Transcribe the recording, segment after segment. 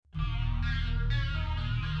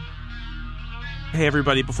Hey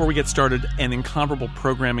everybody, before we get started, an incomparable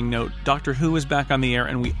programming note. Doctor Who is back on the air,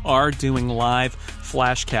 and we are doing live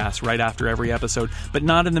flashcasts right after every episode, but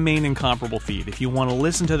not in the main Incomparable feed. If you want to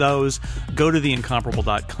listen to those, go to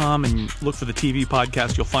theincomparable.com and look for the TV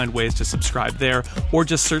podcast. You'll find ways to subscribe there, or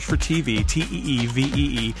just search for TV,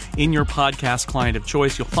 T-E-E-V-E-E, in your podcast client of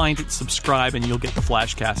choice. You'll find it, subscribe, and you'll get the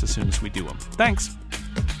flashcasts as soon as we do them. Thanks.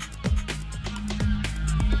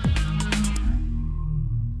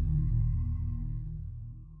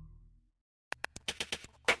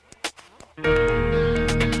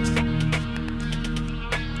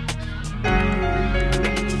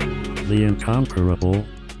 The Incomparable,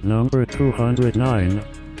 number 209,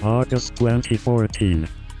 August 2014.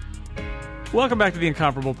 Welcome back to the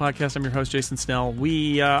Incomparable Podcast. I'm your host, Jason Snell.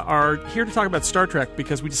 We are here to talk about Star Trek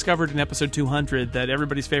because we discovered in episode 200 that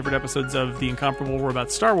everybody's favorite episodes of the Incomparable were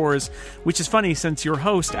about Star Wars, which is funny since your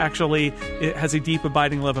host actually has a deep,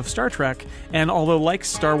 abiding love of Star Trek, and although likes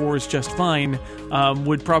Star Wars just fine,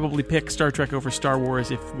 would probably pick Star Trek over Star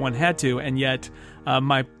Wars if one had to, and yet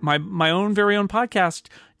my own very own podcast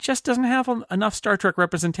just doesn't have enough Star Trek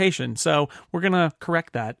representation, so we're going to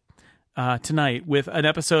correct that tonight with an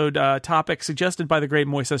episode topic suggested by the great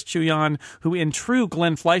Moises Chuyan, who in true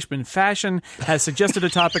Glenn Fleischman fashion has suggested a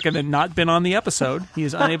topic and then not been on the episode. He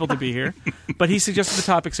is unable to be here, but he suggested the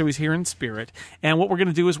topic, so he's here in spirit. And what we're going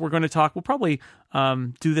to do is we're going to talk, we'll probably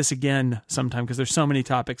do this again sometime because there's so many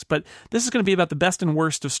topics, but this is going to be about the best and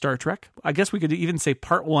worst of Star Trek. I guess we could even say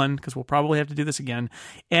part one, because we'll probably have to do this again,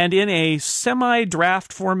 and in a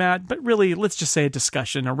semi-draft format, but really, let's just say a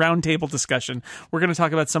discussion, a roundtable discussion. We're going to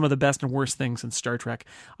talk about some of the best and worst things in Star Trek.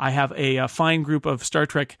 I have a fine group of Star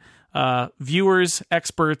Trek viewers,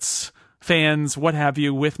 experts, fans, what have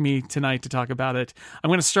you, with me tonight to talk about it. I'm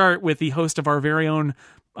going to start with the host of our very own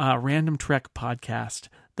Random Trek podcast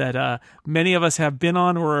that many of us have been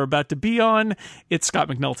on or are about to be on. It's Scott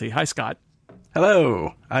McNulty. Hi, Scott.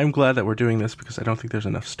 Hello. I'm glad that we're doing this because I don't think there's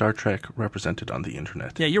enough Star Trek represented on the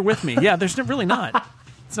internet. Yeah, you're with me. Yeah, there's really not.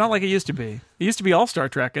 It's not like it used to be. It used to be all Star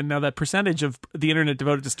Trek, and now that percentage of the internet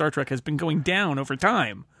devoted to Star Trek has been going down over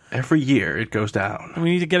time. Every year it goes down. And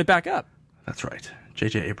we need to get it back up. That's right.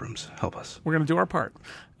 J.J. Abrams, help us. We're going to do our part.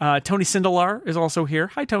 Tony Sindelar is also here.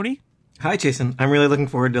 Hi, Tony. Hi, Jason. I'm really looking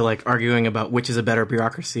forward to arguing about which is a better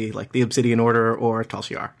bureaucracy, like the Obsidian Order or Tal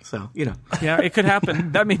Shiar. So, you know. Yeah, it could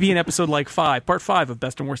happen. That may be in episode 5, part 5 of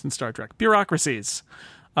Best and Worst in Star Trek. Bureaucracies.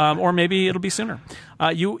 Or maybe it'll be sooner.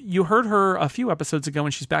 You heard her a few episodes ago,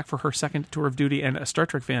 and she's back for her second tour of duty and a Star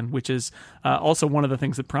Trek fan, which is also one of the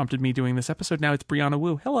things that prompted me doing this episode. Now it's Brianna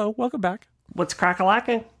Wu. Hello, welcome back. What's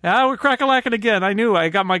crack-a-lacking? We're crack-a-lacking again. I knew. I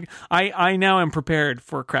got my. I now am prepared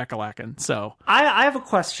for crack-a-lacking. So I have a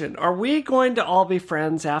question. Are we going to all be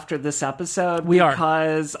friends after this episode? We are.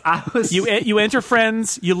 Because I was. You enter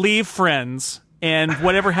friends. You leave friends. And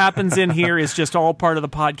whatever happens in here is just all part of the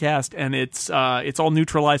podcast, and it's all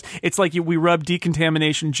neutralized. It's like we rub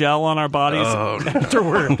decontamination gel on our bodies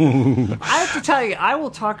afterward. I have to tell you, I will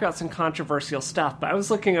talk about some controversial stuff, but I was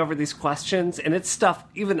looking over these questions, and it's stuff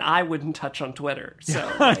even I wouldn't touch on Twitter.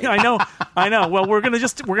 So I know. Well, we're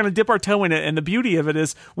gonna dip our toe in it, and the beauty of it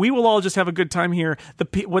is we will all just have a good time here.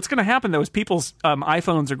 What's going to happen though is people's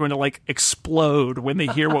iPhones are going to explode when they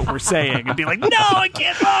hear what we're saying and be like, "No, I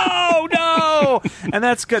can't! Oh no!" And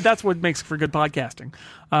that's good. That's what makes for good podcasting.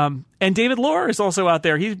 And David Lohr is also out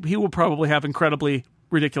there. He will probably have incredibly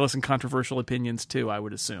ridiculous and controversial opinions too, I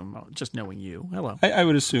would assume, just knowing you. Hello. I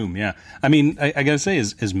would assume, yeah. I mean, I gotta say,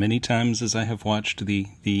 as many times as I have watched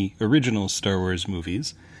the original Star Wars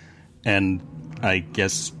movies, and I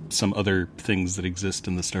guess some other things that exist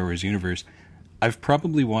in the Star Wars universe, I've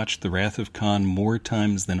probably watched The Wrath of Khan more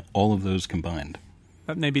times than all of those combined.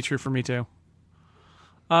 That may be true for me too.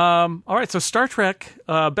 All right, so Star Trek,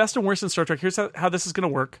 best and worst in Star Trek. Here's how this is going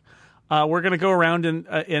to work. We're going to go around in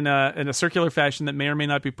a circular fashion that may or may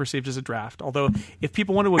not be perceived as a draft. Although, if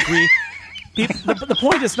people want to agree, the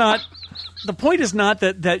point is not. The point is not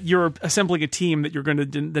that you're assembling a team that you're going to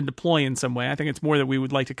then deploy in some way. I think it's more that we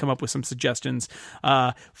would like to come up with some suggestions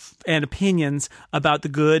and opinions about the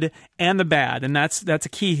good and the bad, and that's a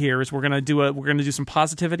key here. Is we're going to do some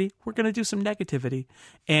positivity, we're going to do some negativity,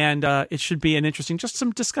 and it should be an interesting, just some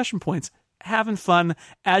discussion points. Having fun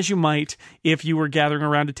as you might if you were gathering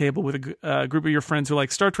around a table with a group of your friends who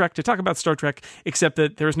like Star Trek to talk about Star Trek, except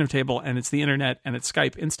that there is no table and it's the internet and it's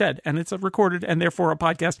Skype instead, and it's a recorded and therefore a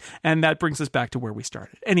podcast, and that brings us back to where we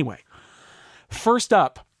started. Anyway, first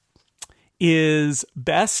up is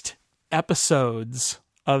best episodes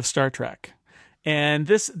of Star Trek. And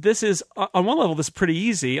this is, on one level, this is pretty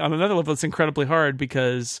easy. On another level, it's incredibly hard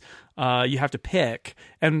because you have to pick.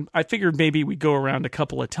 And I figured maybe we'd go around a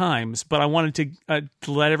couple of times, but I wanted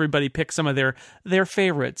to let everybody pick some of their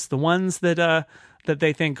favorites, the ones that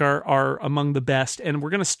they think are among the best. And we're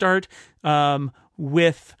going to start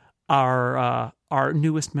with our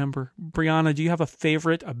newest member. Brianna, do you have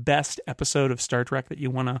a best episode of Star Trek that you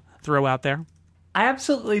want to throw out there? I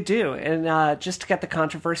absolutely do. And just to get the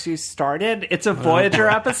controversy started, it's a Voyager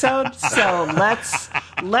episode, so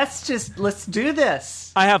let's do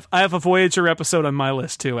this. I have a Voyager episode on my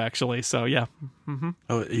list too, actually. So yeah. Mm-hmm.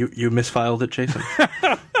 Oh, you misfiled it, Jason.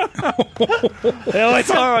 Well,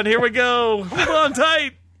 it's on. Here we go. Hold on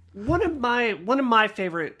tight. One of my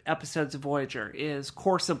favorite episodes of Voyager is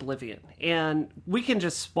Course Oblivion, and we can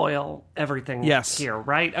just spoil everything here,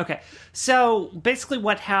 right? Okay. So basically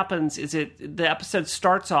what happens is the episode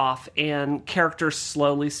starts off and characters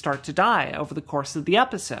slowly start to die over the course of the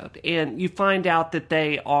episode, and you find out that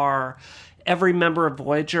every member of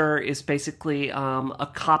Voyager is basically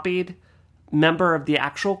a copied member of the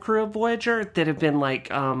actual crew of Voyager that have been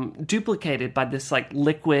duplicated by this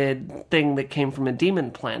liquid thing that came from a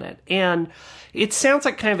demon planet. And it sounds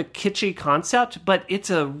like kind of a kitschy concept, but it's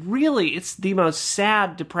the most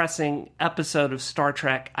sad, depressing episode of Star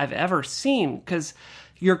Trek I've ever seen, because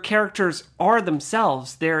your characters are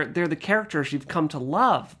themselves. They're the characters you've come to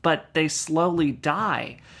love, but they slowly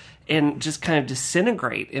die and just kind of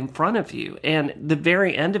disintegrate in front of you. And the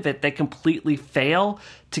very end of it, they completely fail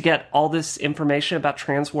to get all this information about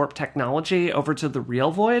transwarp technology over to the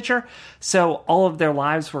real Voyager. So all of their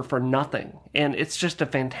lives were for nothing. And it's just a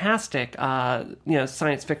fantastic,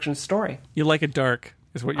 science fiction story. You like it dark,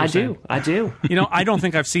 is what you're saying. I do. I don't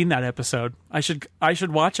think I've seen that episode. I should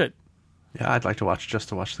watch it. Yeah, I'd like to watch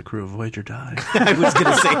the crew of Voyager die. I was going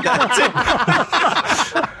to say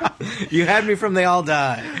that too. You had me from they all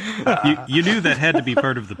die. You knew that had to be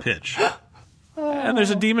part of the pitch. And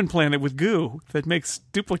there's a demon planet with goo that makes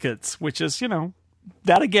duplicates, which is,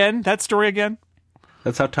 that story again.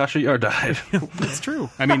 That's how Tasha Yar died. That's true.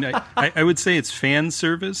 I mean, I would say it's fan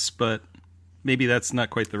service, but maybe that's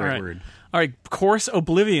not quite the right word. All right, Course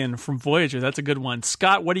Oblivion from Voyager. That's a good one.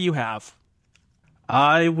 Scott, what do you have?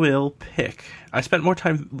 I will pick. I spent more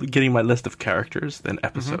time getting my list of characters than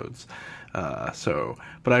episodes.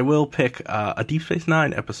 But I will pick a Deep Space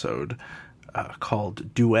Nine episode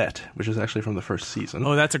called Duet, which is actually from the first season.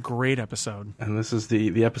 Oh, that's a great episode. And this is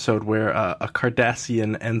the episode where a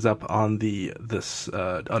Cardassian ends up on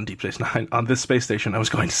on Deep Space Nine, on this space station, I was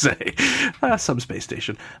going to say. Some space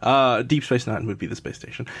station. Deep Space Nine would be the space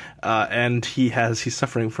station. And he's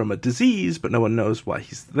suffering from a disease, but no one knows why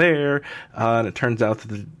he's there. And it turns out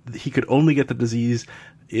that he could only get the disease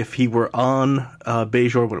if he were on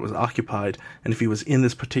Bajor when it was occupied, and if he was in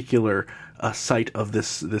this particular site of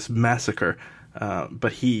this massacre.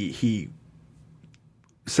 But he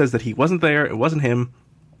says that he wasn't there, it wasn't him,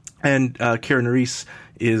 and Kira Nerys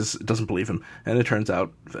doesn't believe him, and it turns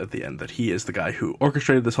out at the end that he is the guy who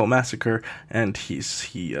orchestrated this whole massacre, and he's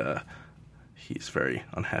very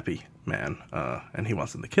unhappy man, and he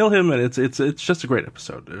wants them to kill him, and it's just a great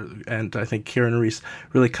episode. And I think Kira Nerys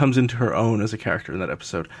really comes into her own as a character in that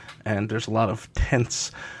episode, and there's a lot of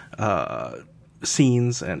tense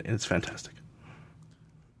scenes, and it's fantastic.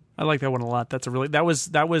 I like that one a lot. That was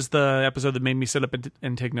the episode that made me sit up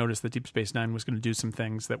and take notice that Deep Space Nine was going to do some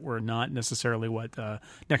things that were not necessarily what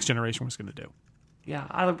Next Generation was going to do. Yeah,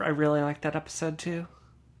 I really like that episode too.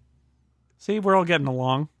 See, we're all getting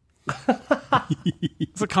along.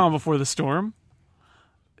 It's a calm before the storm.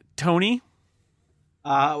 Tony?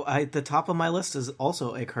 The top of my list is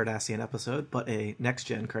also a Cardassian episode, but a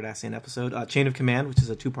next-gen Cardassian episode. Chain of Command, which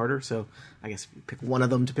is a two-parter, so I guess if you pick one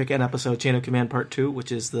of them to pick an episode. Chain of Command Part 2,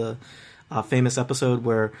 which is the famous episode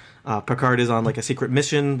where Picard is on a secret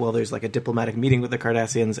mission while there's a diplomatic meeting with the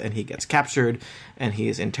Cardassians, and he gets captured and he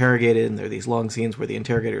is interrogated, and there are these long scenes where the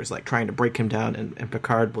interrogator is trying to break him down, and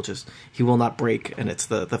Picard will not break, and it's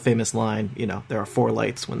the famous line, there are 4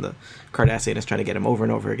 lights, when the Cardassian is trying to get him over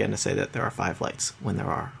and over again to say that there are 5 lights when there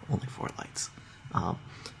are only 4 lights.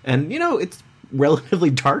 And it's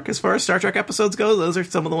relatively dark as far as Star Trek episodes go. Those are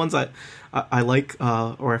some of the ones I like,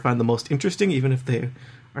 or I find the most interesting, even if they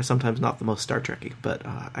are sometimes not the most Star Trek-y, but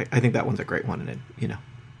I think that one's a great one, and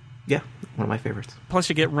one of my favorites. Plus,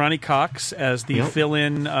 you get Ronnie Cox as the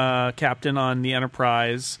fill-in captain on the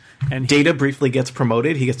Enterprise, and Data briefly gets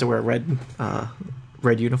promoted. He gets to wear a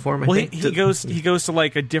red uniform. I think. He goes to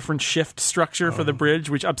a different shift structure for the bridge,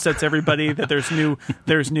 which upsets everybody. That there's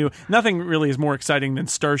new. Nothing really is more exciting than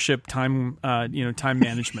Starship time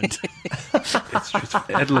management. It's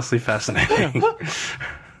endlessly fascinating.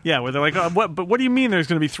 Yeah, where they're like, what? But what do you mean there's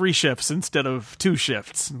going to be 3 shifts instead of 2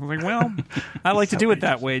 shifts? I'm like, well, I like to do it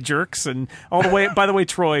that way, jerks. And all the way. By the way,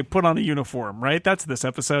 Troy, put on a uniform, right? That's this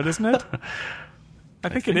episode, isn't it? I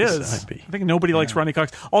think it is. So. I think nobody likes Ronnie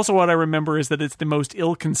Cox. Also, what I remember is that it's the most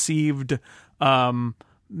ill-conceived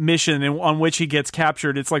mission on which he gets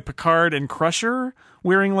captured. It's like Picard and Crusher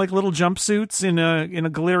wearing like little jumpsuits in a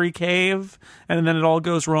glary cave, and then it all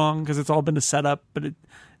goes wrong because it's all been a setup. But it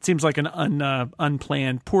seems like an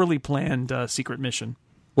unplanned, poorly planned secret mission.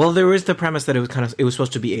 Well, there was the premise that it was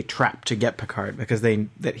supposed to be a trap to get Picard because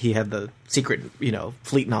that he had the secret,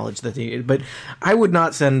 fleet knowledge that he needed. But I would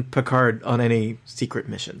not send Picard on any secret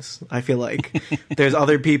missions. I feel like there's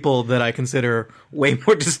other people that I consider way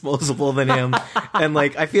more disposable than him, and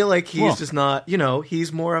like I feel like he's just not.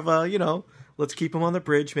 He's more of a let's keep him on the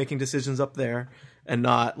bridge making decisions up there, and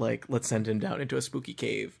not like let's send him down into a spooky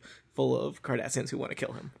cave full of Cardassians who want to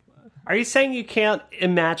kill him. Are you saying you can't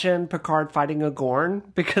imagine Picard fighting a Gorn?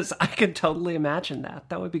 Because I could totally imagine that.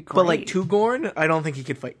 That would be great. But like 2 Gorn, I don't think he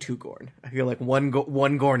could fight 2 Gorn. I feel like one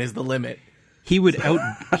Gorn is the limit. He would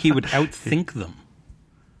outthink them.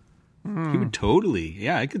 He would totally.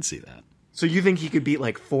 Yeah, I could see that. So you think he could beat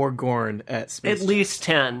like 4 Gorn at space? At least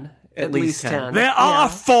 10. At least 10. There are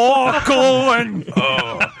 4 Gorn!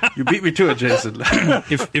 You beat me to it, Jason.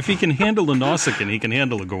 If he can handle a Nausicaan, he can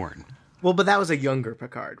handle a Gorn. Well, but that was a younger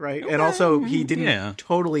Picard, right? And also, he didn't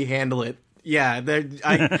totally handle it. Yeah,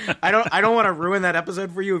 I don't want to ruin that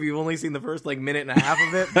episode for you if you've only seen the first minute and a half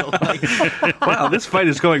of it. But, wow, this fight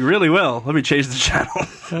is going really well. Let me change the channel.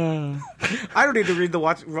 I don't need to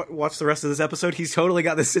watch the rest of this episode. He's totally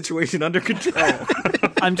got this situation under control.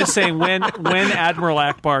 I'm just saying, when Admiral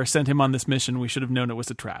Akbar sent him on this mission, we should have known it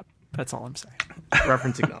was a trap. That's all I'm saying.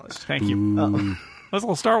 Reference acknowledged. Thank you. That was a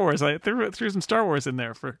little Star Wars. I threw some Star Wars in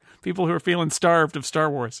there for people who are feeling starved of Star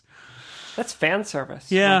Wars. That's fan service.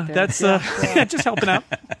 Yeah, right, that's just helping out.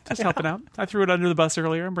 Just helping out. I threw it under the bus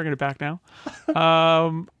earlier. I'm bringing it back now.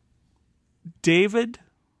 David.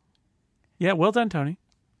 Yeah, well done, Tony.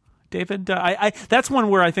 David, I that's one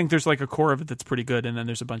where I think there's like a core of it that's pretty good, and then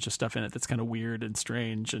there's a bunch of stuff in it that's kind of weird and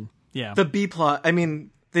strange, and yeah. The B plot. I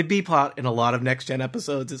mean, the B plot in a lot of Next Gen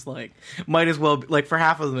episodes is might as well for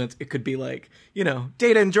half of them it could be Data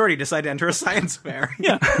and Geordi decide to enter a science fair.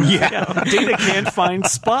 Yeah. Data can't find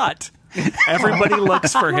Spot. Everybody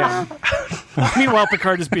looks for him. Meanwhile,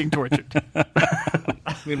 Picard is being tortured.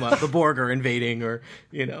 Meanwhile, the Borg are invading, or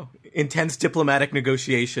intense diplomatic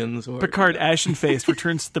negotiations. Or Picard, ashen-faced,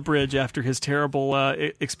 returns to the bridge after his terrible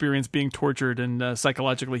experience being tortured and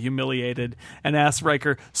psychologically humiliated, and asks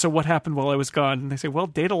Riker, "So what happened while I was gone?" And they say, "Well,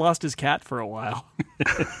 Data lost his cat for a while."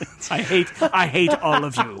 I hate all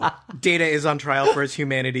of you. Data is on trial for his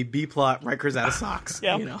humanity. B plot, Riker's out of socks.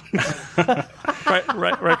 Yeah.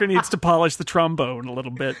 Riker needs to polish the trombone a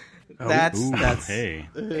little bit. That's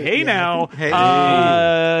hey now.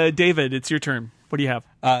 Hey. David, it's your turn. What do you have?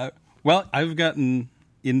 Well, I've gotten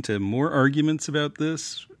into more arguments about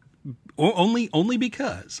this only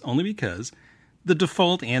because the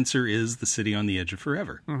default answer is The City on the Edge of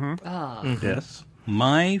Forever. Yes.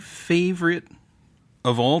 My favorite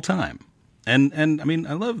of all time. And I mean,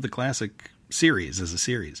 I love the classic series as a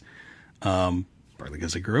series. Partly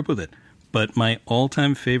because I grew up with it. But my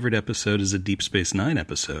all-time favorite episode is a Deep Space Nine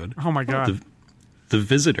episode. Oh, my God. The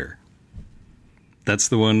Visitor. That's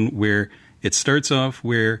the one where it starts off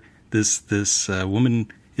where this woman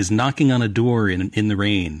is knocking on a door in the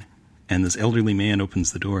rain, and this elderly man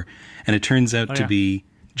opens the door, and it turns out to be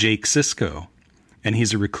Jake Sisko, and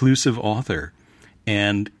he's a reclusive author,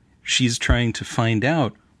 and she's trying to find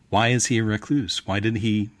out, why is he a recluse? Why did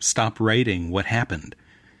he stop writing? What happened?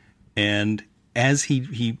 And as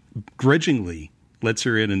he grudgingly lets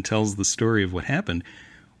her in and tells the story of what happened,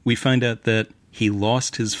 we find out that he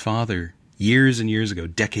lost his father years and years ago,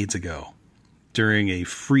 decades ago, during a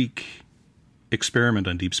freak experiment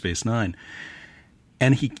on Deep Space Nine.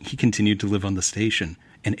 And he continued to live on the station.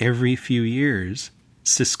 And every few years,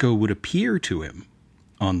 Sisko would appear to him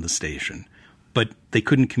on the station. But they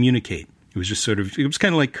couldn't communicate. It was just it was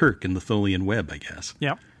kind of like Kirk in the Tholian web, I guess.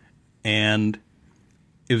 Yeah. And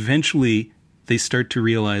eventually they start to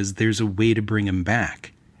realize there's a way to bring him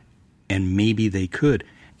back, and maybe they could.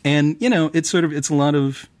 And, it's a lot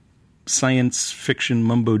of science fiction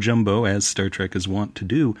mumbo jumbo, as Star Trek is wont to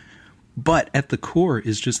do. But at the core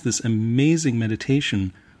is just this amazing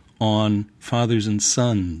meditation on fathers and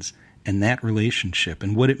sons and that relationship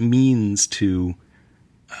and what it means to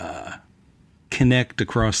connect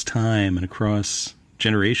across time and across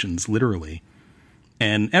generations, literally.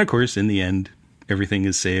 And of course, in the end, everything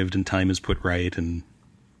is saved and time is put right and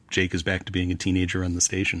Jake is back to being a teenager on the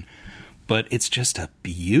station. but it's just a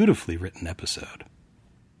beautifully written episode.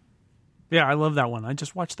 Yeah, I love that one. I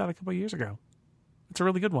just watched that a couple of years ago. It's a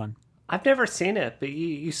really good one. I've never seen it, but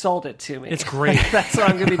you sold it to me. It's great. That's what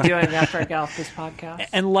I'm going to be doing after I get off this podcast.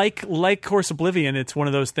 And like Course Oblivion, it's one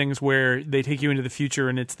of those things where they take you into the future,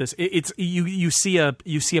 and it's this. It's you see a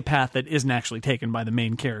path that isn't actually taken by the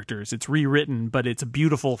main characters. It's rewritten, but it's a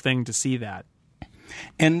beautiful thing to see that.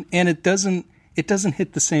 And it doesn't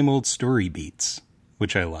hit the same old story beats,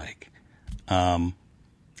 which I like.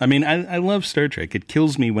 I mean, I love Star Trek. It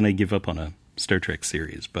kills me when I give up on a Star Trek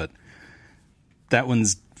series, but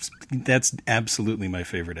that's absolutely my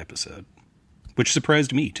favorite episode, which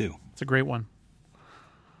surprised me too. It's a great one.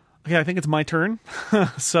 Okay, I think it's my turn.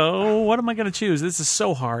 So what am I going to choose? This is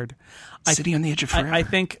so hard. City on the Edge of Forever. I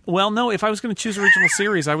think. Well, no. If I was going to choose original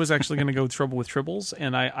series, I was actually going to go Trouble with Tribbles,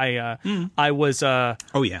 and I was. Oh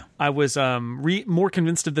yeah. I was more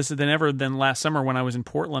convinced of this than ever than last summer when I was in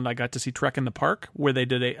Portland. I got to see Trek in the Park, where they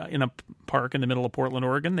did in a park in the middle of Portland,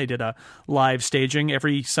 Oregon. They did a live staging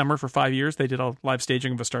every summer for 5 years. They did a live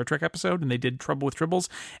staging of a Star Trek episode, and they did Trouble with Tribbles,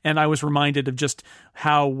 and I was reminded of just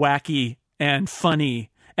how wacky and funny.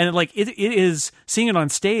 And like it is, seeing it on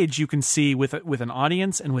stage, you can see with an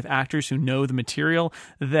audience and with actors who know the material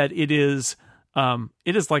that it is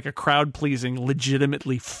like a crowd pleasing,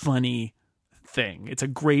 legitimately funny thing. It's a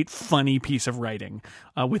great, funny piece of writing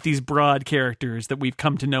with these broad characters that we've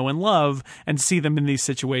come to know and love, and see them in these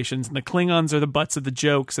situations. And the Klingons are the butts of the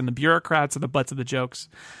jokes, and the bureaucrats are the butts of the jokes.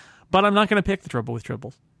 But I'm not going to pick the Trouble with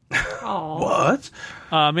Tribbles. What?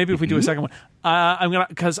 Maybe if we do a second one,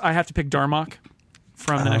 because I have to pick Darmok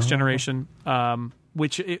from The Next Generation,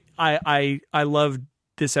 which I loved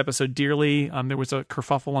this episode dearly. There was a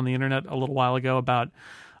kerfuffle on the internet a little while ago about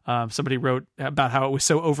somebody wrote about how it was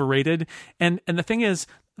so overrated. And the thing is,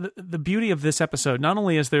 the beauty of this episode, not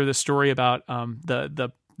only is there the story about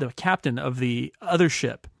the captain of the other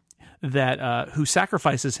ship that who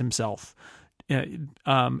sacrifices himself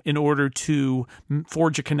in order to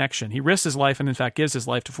forge a connection. He risks his life and, in fact, gives his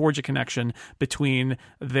life to forge a connection between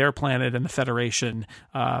their planet and the Federation.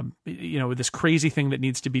 This crazy thing that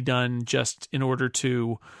needs to be done just in order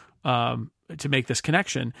to make this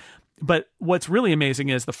connection. But what's really amazing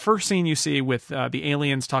is the first scene you see with the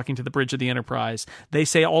aliens talking to the bridge of the Enterprise. They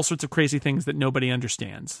say all sorts of crazy things that nobody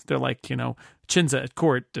understands. They're like, Chinza at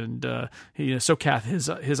court, and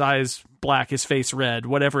Sokath, his eyes black, his face red,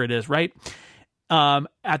 whatever it is, right?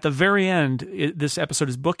 At the very end, this episode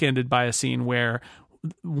is bookended by a scene where,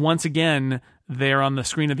 once again, they're on the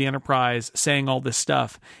screen of the Enterprise saying all this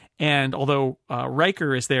stuff. And although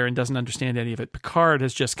Riker is there and doesn't understand any of it, Picard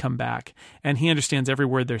has just come back, and he understands every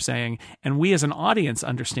word they're saying. And we as an audience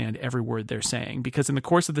understand every word they're saying, because in the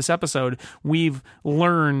course of this episode, we've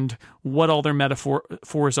learned what all their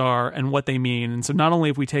metaphors are and what they mean. And so not only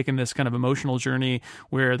have we taken this kind of emotional journey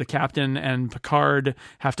where the captain and Picard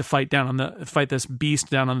have to fight this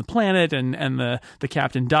beast down on the planet, and the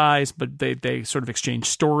captain dies, but they sort of exchange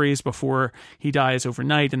stories before he dies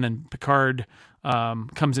overnight, and then Picard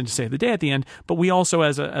comes in to save the day at the end. But we also,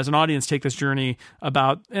 as an audience, take this journey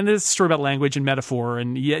about, and it's a story about language and metaphor.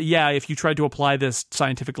 And if you tried to apply this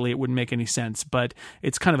scientifically, it wouldn't make any sense. But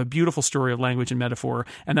it's kind of a beautiful story of language and metaphor.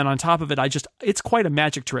 And then on top of it, it's quite a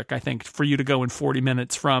magic trick, I think, for you to go in 40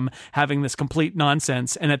 minutes from having this complete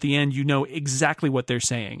nonsense, and at the end, you know exactly what they're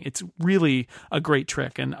saying. It's really a great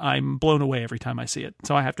trick, and I'm blown away every time I see it.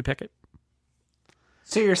 So I have to pick it.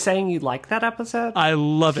 So you're saying you like that episode? I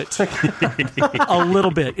love it. A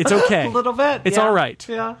little bit. It's okay. A little bit. It's all right.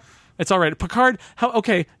 Yeah. It's all right. Picard,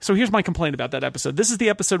 so here's my complaint about that episode. This is the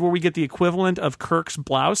episode where we get the equivalent of Kirk's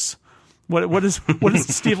blouse. What does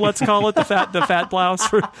Steve Letts call it? The fat blouse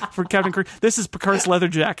for Captain Kirk. This is Picard's leather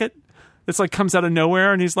jacket. It's like comes out of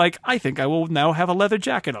nowhere, and he's like, I think I will now have a leather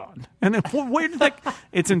jacket on. And then where did that?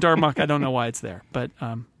 It's in Darmok. I don't know why it's there. But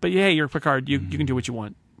yeah, you're Picard. You can do what you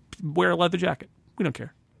want. Wear a leather jacket. We don't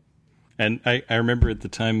care. And I remember at the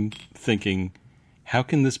time thinking, how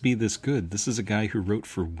can this be this good? This is a guy who wrote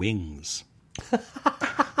for Wings.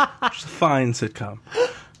 Fine sitcom.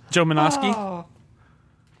 Joe Menosky? Oh.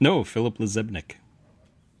 No, Philip Lazebnik.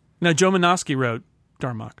 No, Joe Menosky wrote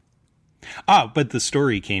Darmok. But the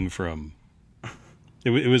story came from...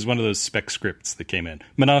 It was one of those spec scripts that came in.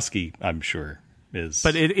 Menosky, I'm sure, is...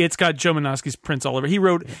 But it's got Joe Menosky's prints all over. He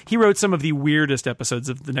wrote some of the weirdest episodes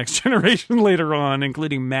of The Next Generation later on,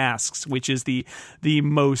 including Masks, which is the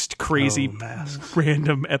most crazy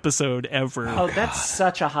random episode ever. Oh, that's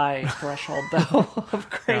such a high threshold, though, of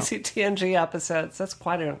crazy TNG episodes. That's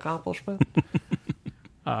quite an accomplishment.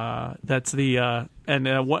 That's the And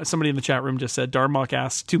somebody in the chat room just said Darmok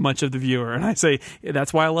asks too much of the viewer, and I say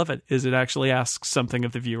that's why I love it. Is it actually asks something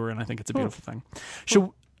of the viewer, and I think it's a beautiful thing. Should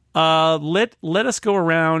let us go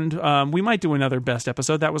around. We might do another best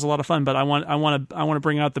episode. That was a lot of fun, but I want to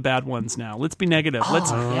bring out the bad ones now. Let's be negative. Let's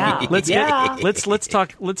talk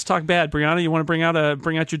bad. Brianna, you want to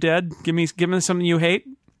bring out your dead? Give me something you hate.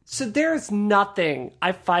 So there's nothing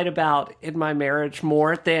I fight about in my marriage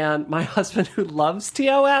more than my husband who loves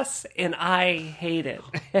TOS and I hate it.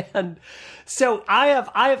 And so I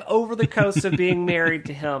have over the course of being married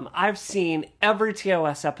to him, I've seen every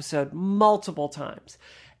TOS episode multiple times.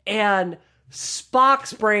 And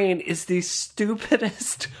Spock's brain is the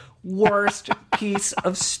stupidest, worst piece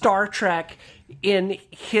of Star Trek in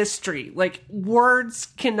history. Like, words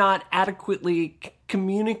cannot adequately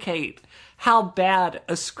communicate how bad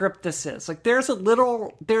a script this is. Like, there's a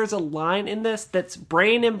line in this that's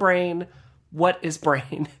brain and brain. What is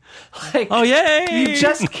brain? Like, oh, yay! You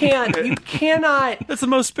just can't. You cannot. That's the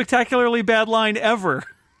most spectacularly bad line ever.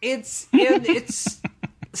 It's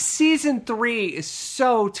season 3 is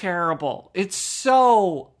so terrible. It's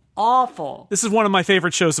so awful. This is one of my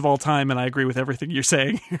favorite shows of all time, and I agree with everything you're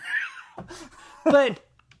saying. But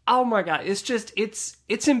oh my god,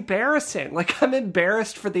 it's embarrassing. Like, I'm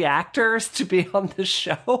embarrassed for the actors to be on the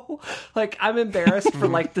show. Like, I'm embarrassed for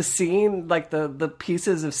like the scene, like the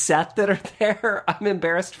pieces of set that are there. I'm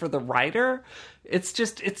embarrassed for the writer.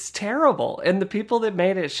 It's terrible, and the people that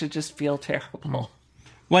made it should just feel terrible.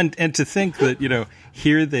 Well, and to think that,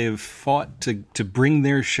 here they've fought to bring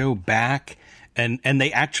their show back, and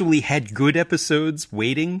they actually had good episodes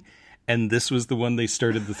waiting, and this was the one they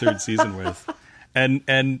started the third season with.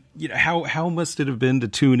 And how must it have been to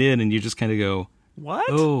tune in and you just kind of go, what?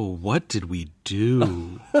 Oh, what did we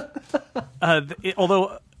do?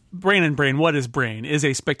 Although Brain and Brain, What is Brain is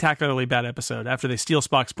a spectacularly bad episode after they steal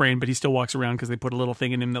Spock's brain, but he still walks around because they put a little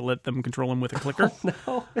thing in him that let them control him with a clicker. Oh,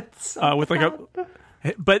 no, it's so with like a...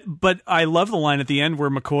 But I love the line at the end where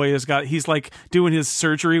McCoy he's like doing his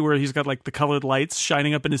surgery where he's got like the colored lights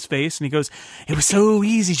shining up in his face, and he goes, "It was so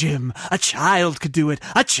easy, Jim. A child could do it.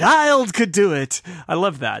 A child could do it." I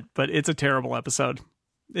love that, but it's a terrible episode.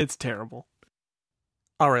 It's terrible.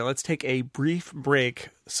 All right, let's take a brief break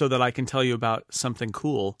so that I can tell you about something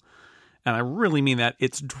cool. And I really mean that.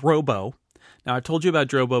 It's Drobo. Now, I've told you about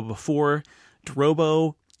Drobo before.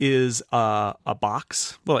 Drobo is a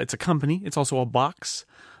box. Well, it's a company. It's also a box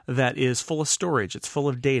that is full of storage. It's full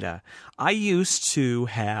of data. I used to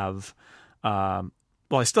have, I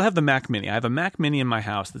still have the Mac Mini. I have a Mac Mini in my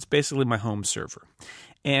house that's basically my home server.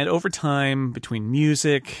 And over time, between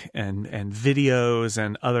music and videos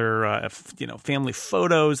and other, family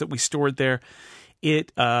photos that we stored there,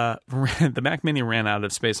 the Mac Mini ran out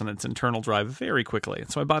of space on its internal drive very quickly. And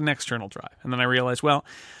so I bought an external drive. And then I realized, well,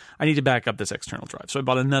 I need to back up this external drive. So I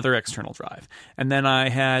bought another external drive. And then I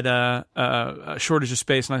had a shortage of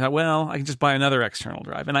space, and I thought, well, I can just buy another external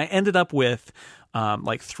drive. And I ended up with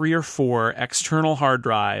like 3 or 4 external hard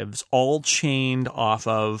drives all chained off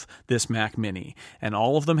of this Mac Mini. And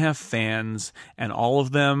all of them have fans, and all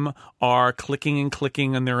of them are clicking and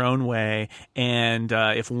clicking in their own way. And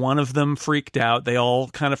if one of them freaked out, they all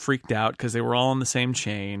kind of freaked out because they were all on the same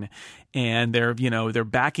chain. And they're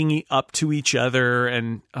backing up to each other.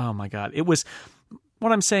 And oh my God,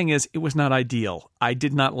 what I'm saying is it was not ideal. I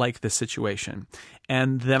did not like this situation.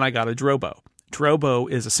 And then I got a Drobo.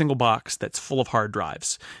 Drobo is a single box that's full of hard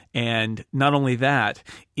drives. And not only that,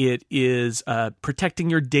 it is protecting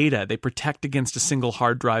your data. They protect against a single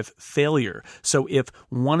hard drive failure. So if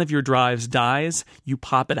one of your drives dies, you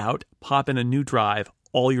pop it out, pop in a new drive,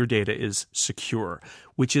 all your data is secure,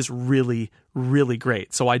 which is really, really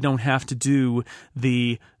great. So I don't have to do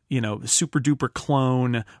the super duper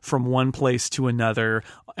clone from one place to another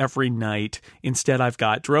every night. Instead, I've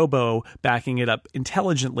got Drobo backing it up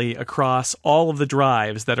intelligently across all of the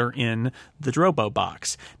drives that are in the Drobo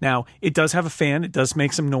box. Now, it does have a fan. It does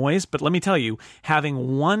make some noise. But let me tell you,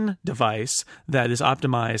 having one device that is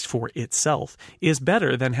optimized for itself is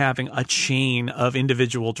better than having a chain of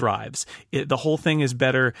individual drives. The whole thing is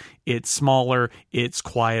better. It's smaller. It's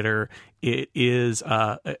quieter. It is,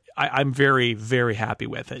 I'm very, very happy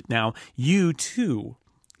with it. Now, you too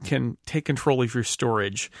can take control of your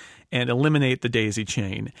storage and eliminate the daisy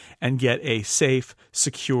chain and get a safe,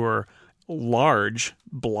 secure, large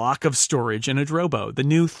block of storage in a Drobo. The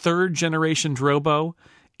new 3rd generation Drobo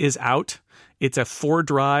is out. It's a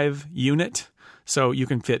 4-drive unit. So you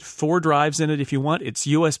can fit 4 drives in it if you want. It's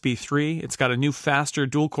USB 3. It's got a new faster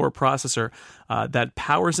dual-core processor that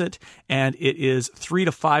powers it, and it is 3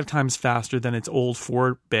 to 5 times faster than its old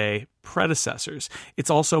 4-bay predecessors. It's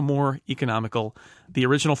also more economical. The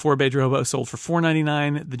original 4-bay Drobo sold for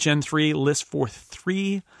 $499. The Gen 3 lists for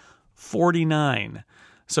 $349.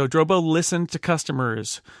 So Drobo listened to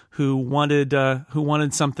customers who wanted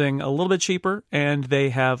something a little bit cheaper, and they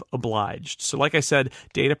have obliged. So like I said,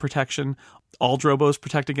 data protection. All Drobos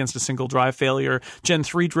protect against a single drive failure. Gen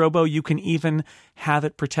 3 Drobo, you can even have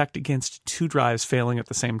it protect against 2 drives failing at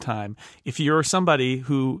the same time. If you're somebody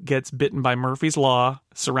who gets bitten by Murphy's Law,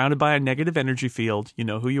 surrounded by a negative energy field, you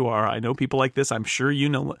know who you are. I know people like this. I'm sure you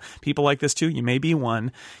know people like this too. You may be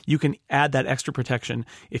one. You can add that extra protection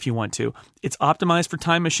if you want to. It's optimized for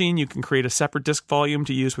Time Machine. You can create a separate disk volume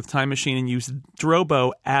to use with Time Machine and use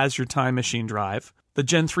Drobo as your Time Machine drive. The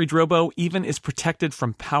Gen 3 Drobo even is protected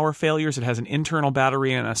from power failures. It has an internal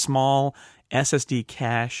battery and a small SSD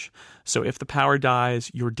cache. So if the power dies,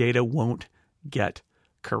 your data won't get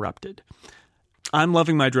corrupted. I'm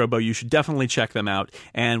loving my Drobo. You should definitely check them out.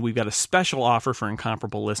 And we've got a special offer for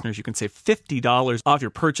Incomparable listeners. You can save $50 off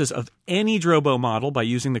your purchase of any Drobo model by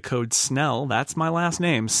using the code SNELL. That's my last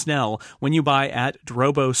name, SNELL, when you buy at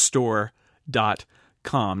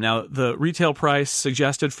drobostore.com. Now, the retail price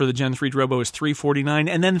suggested for the Gen 3 Drobo is $349,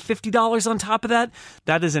 and then $50 on top of that.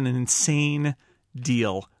 That is an insane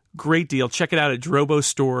deal. Great deal. Check it out at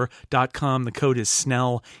drobostore.com. The code is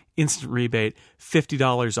SNELL. Instant rebate,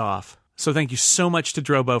 $50 off. So thank you so much to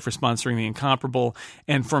Drobo for sponsoring The Incomparable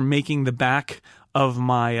and for making the back of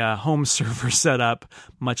my home server setup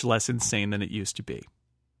much less insane than it used to be.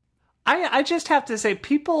 I just have to say,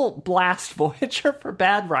 people blast Voyager for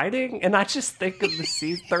bad writing, and I just think of the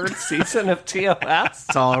third season of TOS.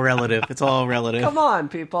 It's all relative. It's all relative. Come on,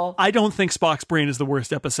 people. I don't think Spock's Brain is the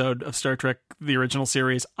worst episode of Star Trek, the original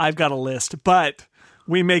series. I've got a list, but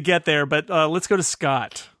we may get there. But let's go to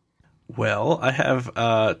Scott. Well, I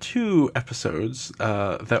have 2 episodes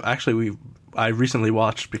that actually I recently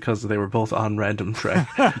watched because they were both on Random Trek.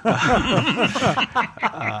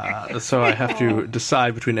 So I have to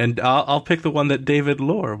decide between, and I'll pick the one that David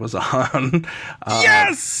Lohr was on.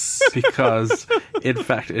 Yes! Because, in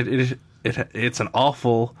fact, it's an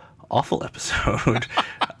awful episode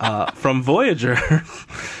from Voyager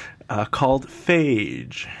called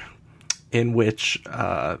Phage, in which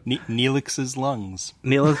Neelix's lungs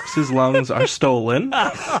are stolen.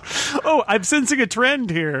 Oh, I'm sensing a trend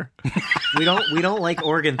here. We don't like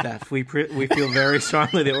organ theft. We feel very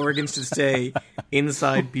strongly that organs should stay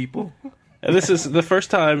inside people. And this is the first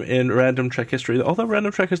time in Random Trek history, although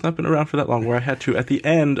Random Trek has not been around for that long, where I had to, at the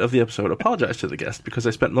end of the episode, apologize to the guest because I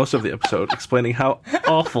spent most of the episode explaining how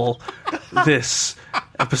awful this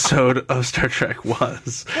episode of Star Trek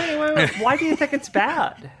was. Wait. Why do you think it's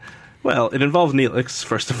bad? Well, it involves Neelix,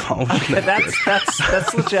 first of all. Okay,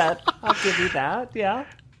 that's legit. I'll give you that, yeah.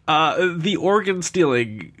 The organ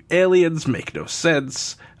stealing aliens make no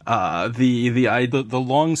sense. The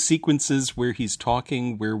long sequences where he's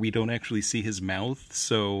talking, where we don't actually see his mouth,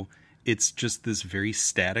 so it's just this very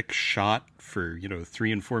static shot for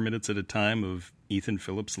 3 and 4 minutes at a time of Ethan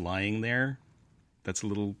Phillips lying there. That's a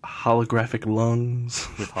little holographic lungs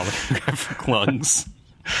with holographic lungs.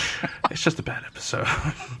 It's just a bad episode.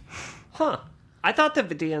 Huh. I thought the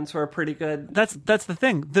Vidians were pretty good. That's the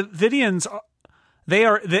thing. The Vidians,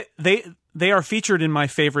 they are featured in my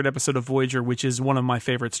favorite episode of Voyager, which is one of my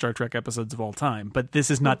favorite Star Trek episodes of all time. But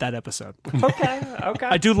this is not that episode. Okay.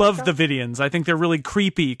 I do love the Vidians. I think they're really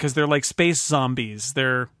creepy because they're like space zombies.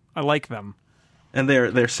 I like them, and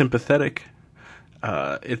they're sympathetic.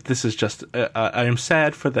 This is just. I am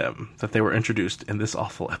sad for them that they were introduced in this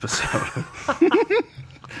awful episode.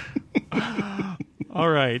 All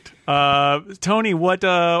right. Tony, what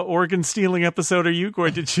organ stealing episode are you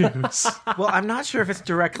going to choose? Well, I'm not sure if it's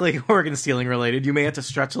directly organ stealing related. You may have to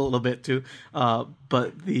stretch a little bit too.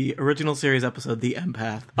 But the original series episode, The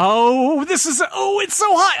Empath. Oh, it's so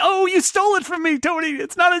high. Oh, you stole it from me, Tony.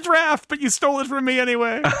 It's not a draft, but you stole it from me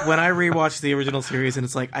anyway. When I rewatch the original series, and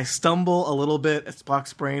it's like I stumble a little bit at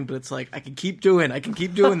Spock's brain, but it's like I can keep doing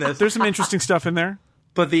this. There's some interesting stuff in there.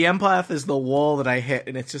 But the Empath is the wall that I hit,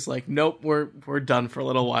 and it's just like, nope, we're done for a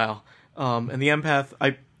little while. And the Empath,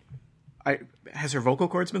 has her vocal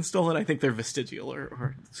cords been stolen? I think they're vestigial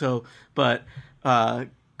or so. But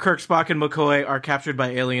Kirk, Spock, and McCoy are captured by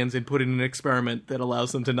aliens and put in an experiment that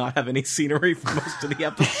allows them to not have any scenery for most of the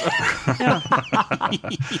episode.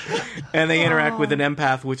 And they interact with an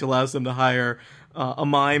Empath, which allows them to hire a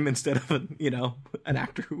mime instead of an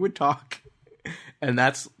actor who would talk. And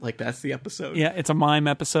that's the episode. Yeah, it's a mime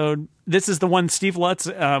episode. This is the one Steve Lutz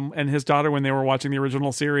and his daughter, when they were watching the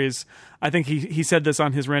original series, I think he said this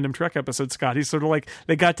on his Random Trek episode, Scott. He's sort of like,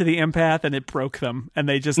 they got to the Empath and it broke them. And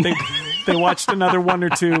they They watched another one or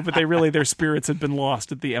two, but their spirits had been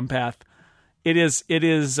lost at the empath. It is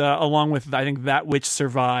along with, I think, That Which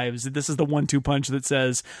Survives. This is the 1-2 punch that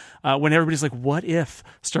says, when everybody's like, what if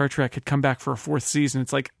Star Trek had come back for a 4th season?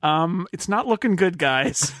 It's like, it's not looking good,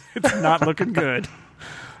 guys. It's not looking good.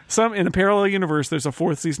 In a parallel universe, there's a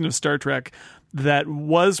 4th season of Star Trek that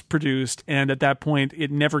was produced, and at that point,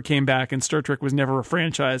 it never came back, and Star Trek was never a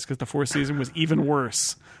franchise because the 4th season was even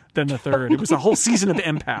worse than the 3rd. It was a whole season of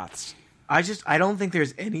empaths. I don't think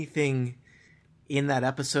there's anything in that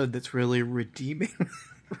episode that's really redeeming,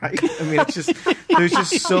 right? I mean, there's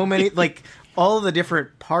just so many, like, all of the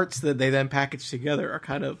different parts that they then package together are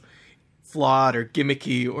kind of flawed or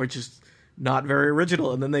gimmicky or just not very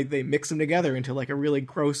original, and then they mix them together into like a really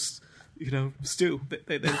gross, stew that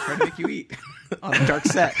they then try to make you eat on a dark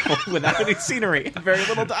set without any scenery and very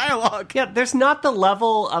little dialogue. Yeah, there's not the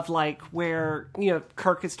level of like where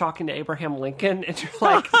Kirk is talking to Abraham Lincoln, and you're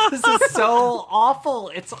like, this is so awful.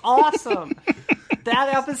 It's awesome. That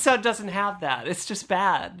episode doesn't have that. It's just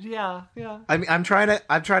bad. Yeah. I mean, I'm trying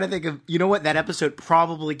to think of, what, that episode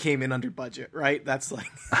probably came in under budget, right? That's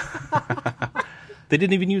like They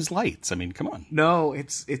didn't even use lights. I mean, come on. No,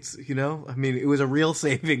 it's I mean, it was a real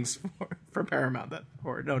savings for Paramount. Not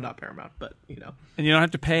Paramount, but And you don't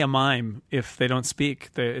have to pay a mime if they don't speak.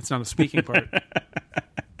 It's not a speaking part.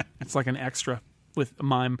 It's like an extra with a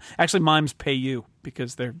mime. Actually, mimes pay you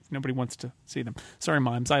because nobody wants to see them. Sorry,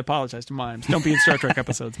 mimes. I apologize to mimes. Don't be in Star Trek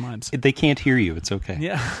episodes, mimes. They can't hear you. It's okay.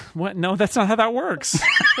 Yeah. What? No, that's not how that works.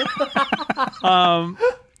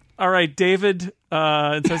 All right, David,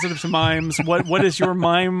 insensitive to mimes. What is your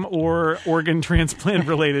mime or organ transplant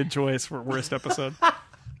related choice for worst episode?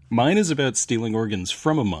 Mine is about stealing organs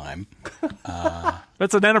from a mime.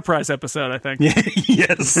 That's an Enterprise episode, I think.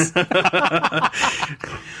 Yes.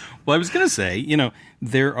 Well, I was going to say,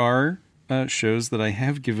 there are shows that I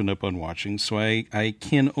have given up on watching, so I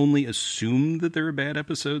can only assume that there are bad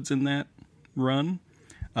episodes in that run.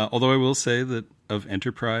 Although I will say that of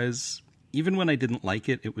Enterprise, even when I didn't like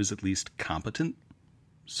it, it was at least competent.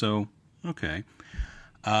 So, okay.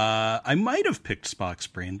 I might have picked Spock's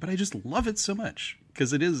Brain, but I just love it so much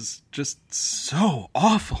because it is just so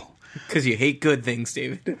awful. Because you hate good things,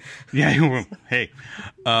 David. Yeah, well, hey.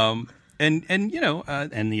 And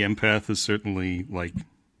the empath is certainly like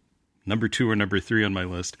number 2 or number 3 on my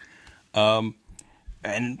list.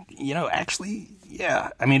 Actually, yeah.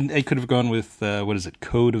 I mean, I could have gone with,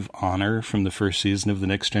 Code of Honor from the first season of The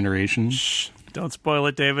Next Generation. Shh, don't spoil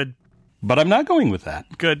it, David. But I'm not going with that.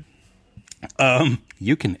 Good.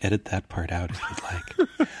 You can edit that part out if you'd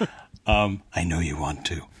like. I know you want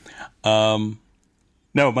to.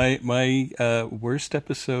 No, my worst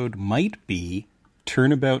episode might be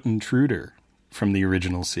Turnabout Intruder from the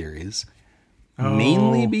original series. Oh.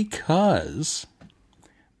 Mainly because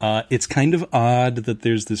it's kind of odd that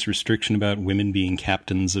there's this restriction about women being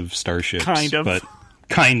captains of starships.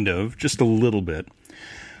 Kind of, just a little bit.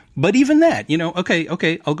 But even that, okay,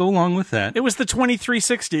 I'll go along with that. It was the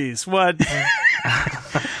 2360s. What?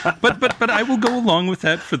 but I will go along with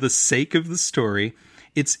that for the sake of the story.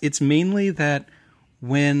 It's mainly that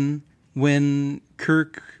when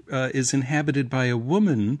Kirk is inhabited by a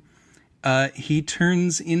woman, he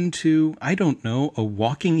turns into, I don't know, a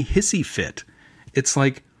walking hissy fit. It's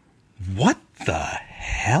like, what the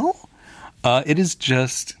hell? It is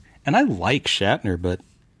just, and I like Shatner, but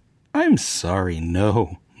I'm sorry,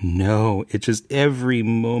 no. It just, every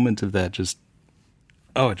moment of that just,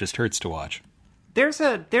 it just hurts to watch. There's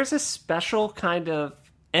a special kind of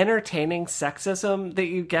entertaining sexism that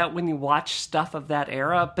you get when you watch stuff of that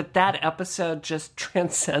era, but that episode just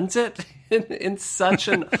transcends it in such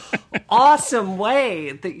an awesome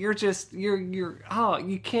way that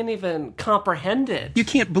you can't even comprehend it. You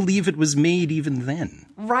can't believe it was made even then.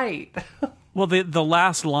 Right. Well, the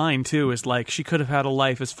last line, too, is like, she could have had a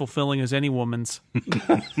life as fulfilling as any woman's.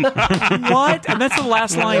 What? And that's the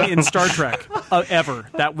last line in Star Trek ever.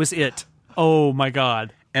 That was it. Oh, my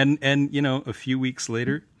God. And a few weeks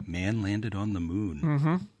later, man landed on the moon.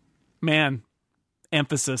 Mm-hmm. Man.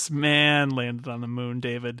 Emphasis. Man landed on the moon,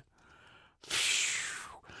 David.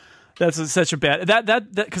 That's such a bad...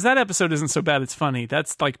 Because that episode isn't so bad, it's funny.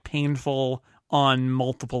 That's like painful on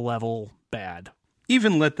multiple level bad.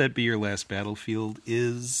 Even Let That Be Your Last Battlefield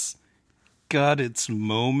is got its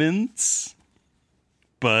moments.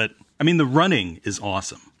 But, I mean, the running is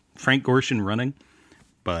awesome. Frank Gorshin running.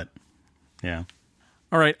 But, yeah.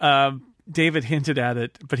 All right. David hinted at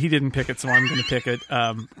it, but he didn't pick it, so I'm going to pick it.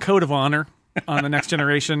 Code of Honor on The Next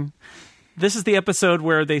Generation. This is the episode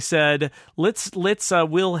where they said,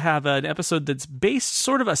 we'll have an episode that's based,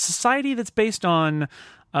 sort of a society that's based on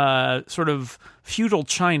sort of feudal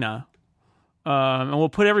China, and we'll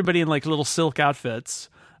put everybody in like little silk outfits,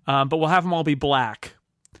 but we'll have them all be black,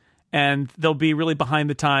 and they'll be really behind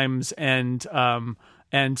the times and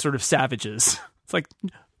sort of savages. It's like,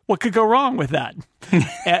 what could go wrong with that?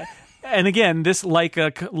 And again, this like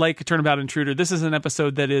Turnabout Intruder, this is an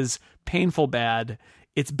episode that is painful bad.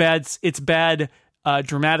 It's bad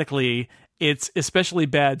dramatically. It's especially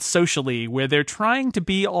bad socially, where they're trying to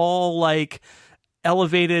be all like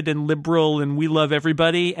elevated and liberal and we love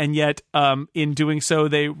everybody, and yet in doing so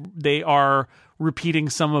they are repeating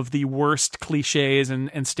some of the worst cliches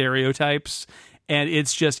and stereotypes. And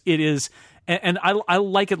it is. And I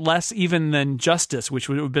like it less even than Justice, which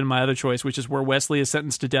would have been my other choice, which is where Wesley is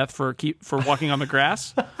sentenced to death for walking on the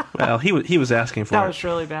grass. Well, he was asking for that it. was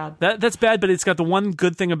really bad. That's bad, but it's got the one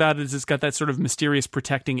good thing about it is it's got that sort of mysterious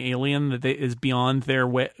protecting alien that is beyond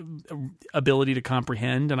their ability to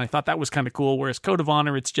comprehend, and I thought that was kind of cool. Whereas Code of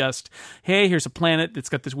Honor, it's just, hey, here's a planet that's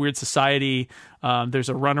got this weird society. There's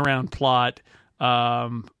a runaround plot.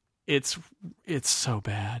 It's so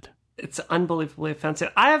bad. It's unbelievably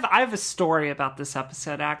offensive. I have a story about this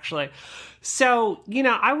episode, actually. So,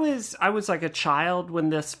 I was like a child when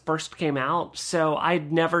this first came out, so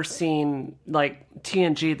I'd never seen like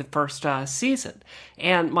TNG the first season.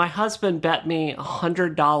 And my husband bet me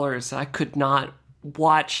 $100 I could not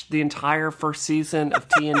watch the entire first season of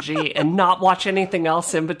TNG and not watch anything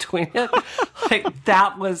else in between it. Like,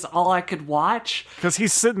 that was all I could watch. Because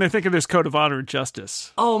he's sitting there thinking there's Code of Honor and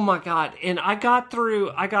Justice. Oh my God. And I got through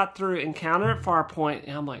Encounter at Farpoint,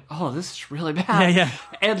 and I'm like, oh, this is really bad. Yeah.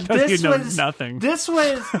 And this was nothing. This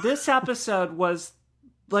episode was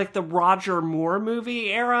like the Roger Moore movie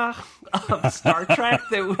era of Star Trek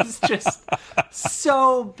that was just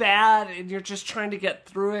so bad, and you're just trying to get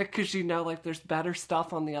through it because like there's better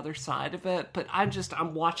stuff on the other side of it. But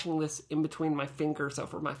I'm watching this in between my fingers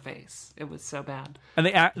over my face. It was so bad. And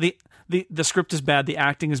the script is bad. The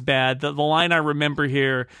acting is bad. The line I remember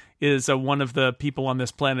here is one of the people on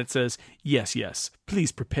this planet says, "Yes,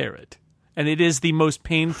 please prepare it." And it is the most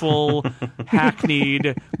painful,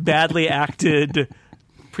 hackneyed, badly acted.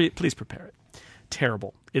 Please prepare it.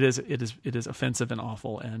 Terrible. It is offensive and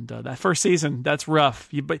awful. And that first season, that's rough.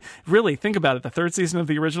 But really, think about it. The third season of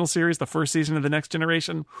the original series, the first season of the Next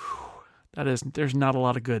Generation, there's not a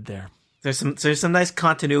lot of good there. There's some nice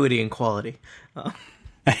continuity and quality.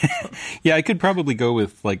 Yeah, I could probably go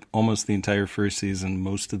with like almost the entire first season,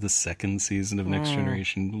 most of the second season of Next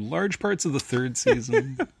Generation, large parts of the third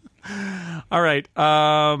season. All right.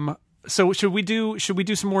 So should we do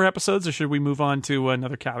some more episodes, or should we move on to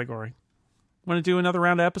another category? Want to do another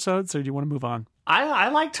round of episodes, or do you want to move on? I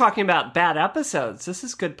like talking about bad episodes. This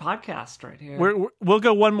is good podcast right here. We'll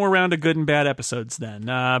go one more round of good and bad episodes then.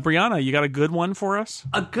 Brianna, you got a good one for us?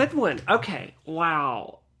 A good one? Okay.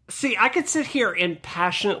 Wow. See, I could sit here and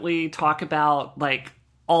passionately talk about like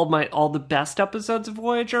all the best episodes of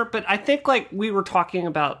Voyager, but I think like we were talking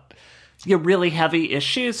about really heavy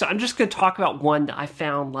issues, so I'm just going to talk about one that I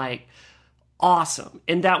found like awesome,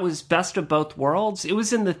 and that was Best of Both Worlds. It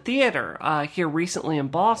was in the theater here recently in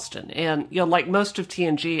Boston, and like most of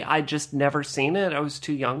TNG, I just never seen it. I was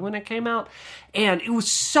too young when it came out, and it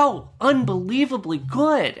was so unbelievably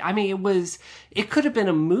good. I mean, it could have been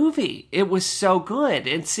a movie. It was so good,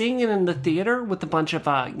 and seeing it in the theater with a bunch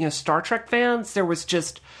of Star Trek fans, there was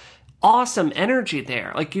just awesome energy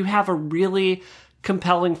there. Like, you have a really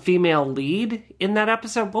compelling female lead in that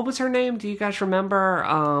episode. What was her name? Do you guys remember?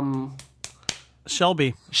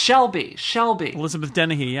 Shelby. Elizabeth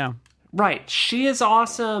Dennehy, yeah. Right. She is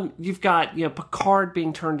awesome. You've got, Picard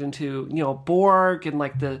being turned into, a Borg, and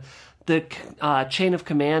like the chain of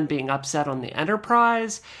command being upset on the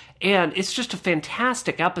Enterprise. And it's just a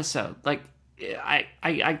fantastic episode. Like,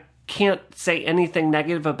 I can't say anything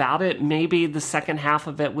negative about it. Maybe the second half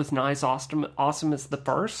of it was not as awesome as the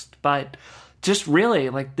first, but just really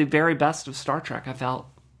like the very best of Star Trek, I felt.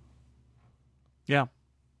 Yeah.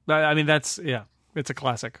 I mean, it's a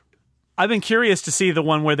classic. I've been curious to see the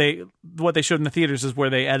one where what they showed in the theaters is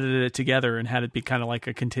where they edited it together and had it be kind of like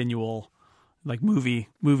a continual like movie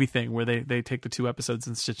thing where they take the two episodes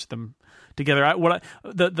and stitch them together.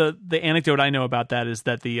 The anecdote I know about that is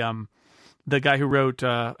that the guy who wrote,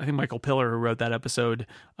 I think Michael Piller, who wrote that episode,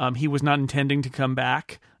 he was not intending to come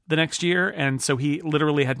back the next year, and so he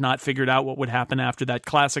literally had not figured out what would happen after that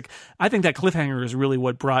classic. I think that cliffhanger is really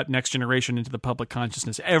what brought Next Generation into the public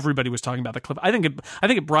consciousness. Everybody was talking about the cliff. I think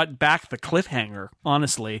it brought back the cliffhanger,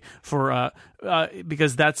 honestly, for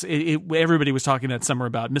because that's it. Everybody was talking that summer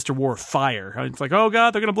about Mr. Worf fire. It's like, oh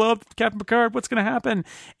god, they're going to blow up Captain Picard. What's going to happen?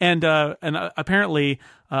 And apparently,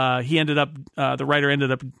 he ended up the writer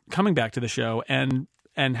ended up coming back to the show and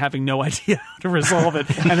and having no idea how to resolve it,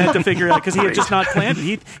 and had to figure it out because he had just not planned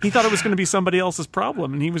it. He thought it was going to be somebody else's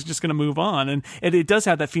problem, and he was just going to move on. And it does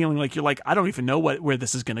have that feeling like you're like, I don't even know where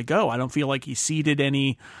this is going to go. I don't feel like he seeded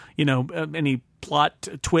any plot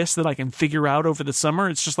twist that I can figure out over the summer.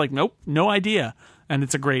 It's just like, nope, no idea. And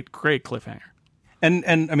it's a great cliffhanger. And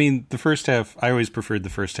I mean, the first half, I always preferred the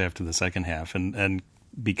first half to the second half, and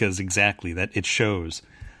because exactly that it shows.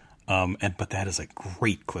 But that is a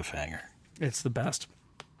great cliffhanger. It's the best.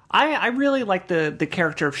 I really like the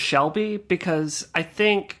character of Shelby because I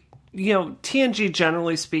think, TNG,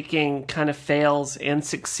 generally speaking, kind of fails and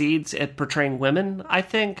succeeds at portraying women, I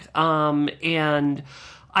think. And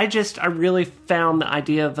I really found the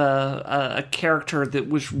idea of a character that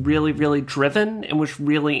was really, really driven and was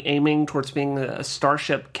really aiming towards being a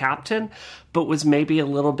starship captain, but was maybe a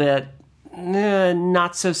little bit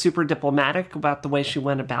not so super diplomatic about the way she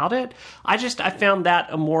went about it. I found that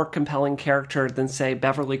a more compelling character than, say,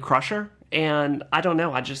 Beverly Crusher. And I don't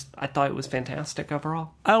know. I thought it was fantastic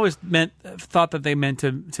overall. I always thought that they meant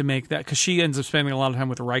to make that, because she ends up spending a lot of time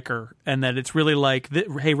with Riker, and that it's really like,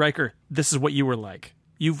 hey, Riker, this is what you were like.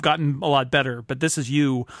 You've gotten a lot better, but this is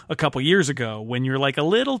you a couple years ago when you're like a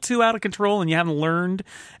little too out of control and you haven't learned.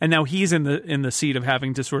 And now he's in the seat of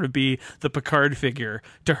having to sort of be the Picard figure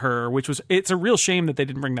to her, it's a real shame that they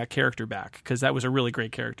didn't bring that character back, because that was a really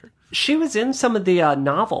great character. She was in some of the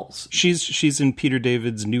novels. She's in Peter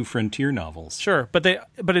David's New Frontier novels. Sure, but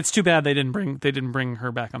it's too bad they didn't bring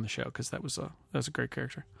her back on the show, because that was a great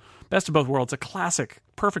character. Best of Both Worlds, a classic,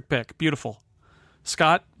 perfect pick, beautiful.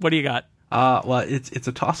 Scott, what do you got? Well, it's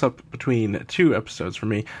a toss-up between two episodes for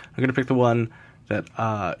me. I'm going to pick the one that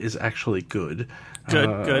is actually good.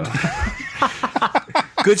 Good.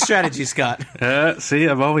 Good strategy, Scott. See,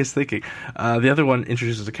 I'm always thinking. The other one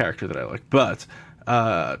introduces a character that I like. But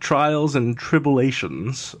Trials and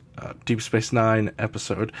Tribulations, Deep Space Nine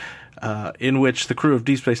episode, in which the crew of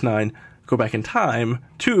Deep Space Nine go back in time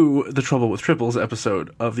to the Trouble with Triples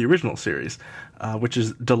episode of the original series, which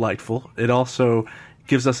is delightful. It also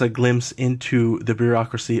gives us a glimpse into the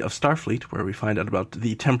bureaucracy of Starfleet, where we find out about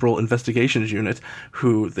the Temporal Investigations Unit,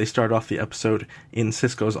 who they start off the episode in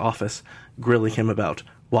Sisko's office, grilling him about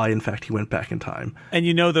why, in fact, he went back in time. And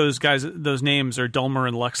those guys, those names are Dulmer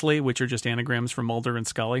and Luxley, which are just anagrams for Mulder and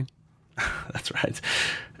Scully. That's right.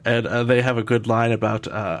 And they have a good line about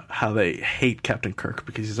how they hate Captain Kirk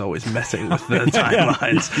because he's always messing with the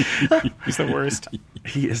timelines. He's the worst.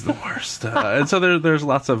 He is the worst. And so there's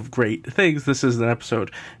lots of great things. This is an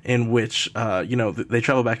episode in which, they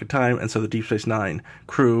travel back in time, and so the Deep Space Nine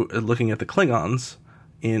crew are looking at the Klingons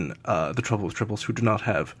in The Trouble with Triples, who do not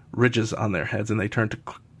have ridges on their heads, and they turn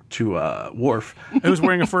to Worf. Who's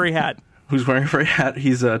wearing a furry hat. Who's wearing a furry hat.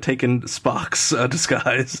 He's taken Spock's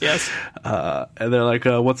disguise. Yes. And they're like,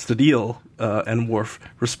 what's the deal? And Worf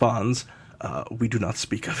responds, we do not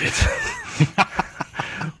speak of it.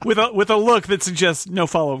 with a look that suggests no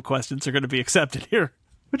follow-up questions are going to be accepted here.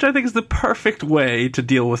 Which I think is the perfect way to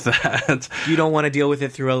deal with that. You don't want to deal with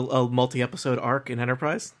it through a multi-episode arc in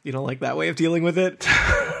Enterprise? You don't like that way of dealing with it?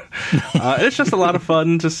 It's just a lot of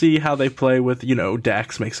fun to see how they play with,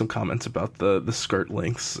 Dax makes some comments about the skirt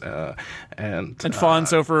lengths. And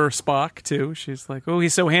fawns over Spock, too. She's like, oh,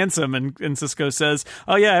 he's so handsome. And Sisko says,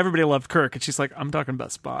 oh, yeah, everybody loved Kirk. And she's like, I'm talking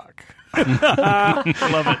about Spock. I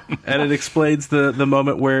love it. And it explains the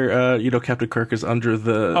moment where Captain Kirk is under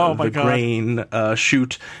the grain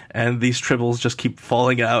chute, and these tribbles just keep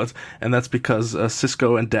falling out, and that's because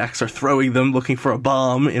Sisko and Dax are throwing them looking for a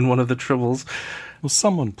bomb in one of the tribbles. Will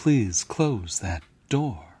someone please close that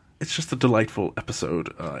door? It's just a delightful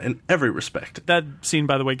episode in every respect. That scene,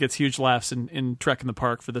 by the way, gets huge laughs in Trek in the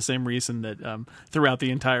Park for the same reason that throughout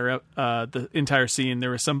the entire scene,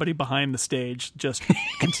 there was somebody behind the stage just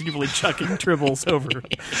continually chucking tribbles over.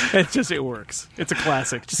 It works. It's a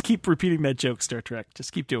classic. Just keep repeating that joke, Star Trek.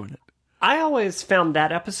 Just keep doing it. I always found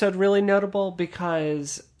that episode really notable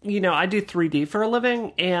because, I do 3D for a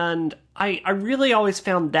living, and I really always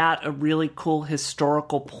found that a really cool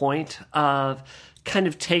historical point of kind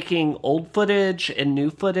of taking old footage and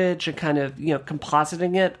new footage and kind of,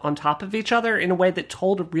 compositing it on top of each other in a way that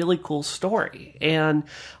told a really cool story. And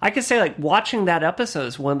I could say, watching that episode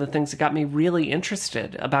is one of the things that got me really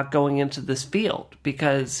interested about going into this field,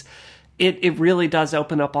 because it really does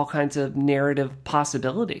open up all kinds of narrative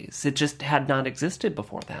possibilities. It just had not existed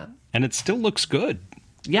before that. And it still looks good.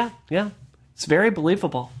 Yeah. It's very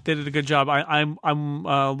believable. They did a good job. I'm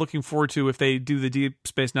looking forward to if they do the Deep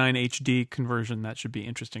Space Nine HD conversion. That should be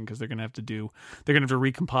interesting because they're gonna have to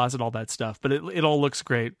recomposite all that stuff. But it all looks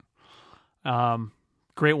great.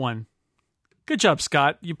 Great one. Good job,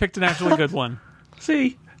 Scott. You picked an actually good one.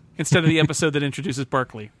 See, instead of the episode that introduces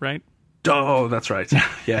Barkley, right? Oh, that's right.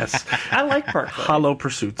 Yes. I like Barkley. Hollow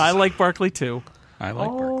Pursuits. I like Barkley, too. I like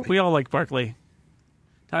Barkley. We all like Barkley.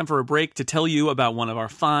 Time for a break to tell you about one of our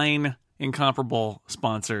fine, incomparable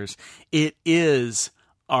sponsors. It is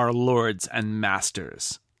our lords and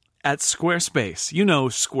masters at Squarespace. You know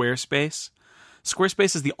Squarespace.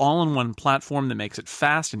 Squarespace is the all-in-one platform that makes it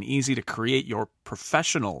fast and easy to create your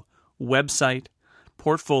professional website,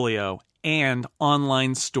 portfolio, and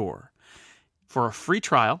online store. For a free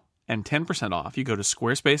trial and 10% off, you go to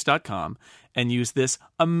squarespace.com and use this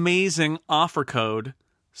amazing offer code,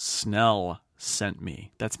 Snell Sent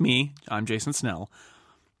Me. That's me. I'm Jason Snell.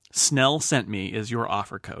 Snell Sent Me is your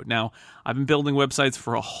offer code. Now, I've been building websites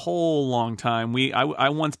for a whole long time. I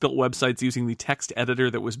once built websites using the text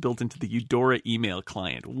editor that was built into the Eudora email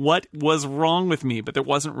client. What was wrong with me? But there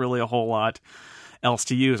wasn't really a whole lot else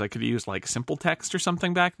to use. I could have used like simple text or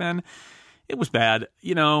something back then. It was bad.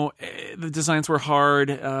 You know, the designs were hard.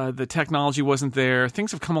 The technology wasn't there.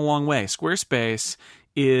 Things have come a long way. Squarespace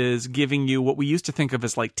is giving you what we used to think of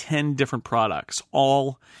as like 10 different products,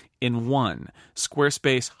 all in one.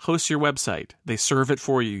 Squarespace hosts your website. They serve it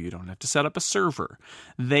for you. You don't have to set up a server.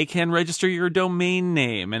 They can register your domain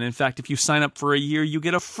name. And in fact, if you sign up for a year, you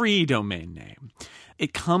get a free domain name.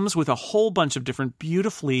 It comes with a whole bunch of different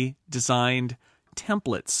beautifully designed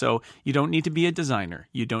templates. So you don't need to be a designer.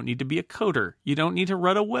 You don't need to be a coder. You don't need to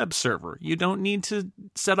run a web server. You don't need to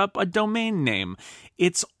set up a domain name.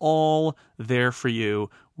 It's all there for you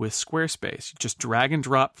with Squarespace. You just drag and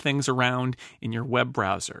drop things around in your web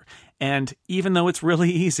browser. And even though it's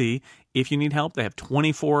really easy, if you need help, they have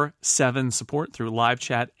 24/7 support through live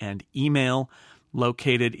chat and email,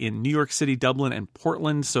 located in New York City, Dublin, and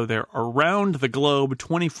Portland. So they're around the globe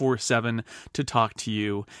 24/7 to talk to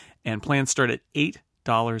you. And plans start at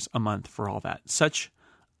 $8 a month for all that. Such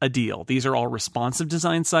a deal. These are all responsive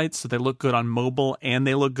design sites, so they look good on mobile and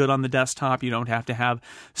they look good on the desktop. You don't have to have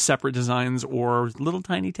separate designs or little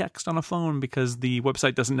tiny text on a phone because the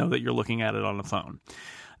website doesn't know that you're looking at it on a phone.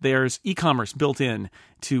 There's e-commerce built in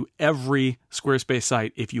to every Squarespace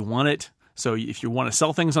site if you want it. So if you want to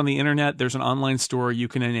sell things on the internet, there's an online store you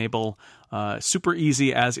can enable. Super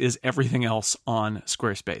easy, as is everything else on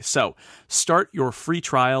Squarespace. So start your free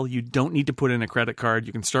trial. You don't need to put in a credit card.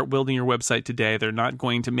 You can start building your website today. They're not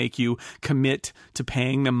going to make you commit to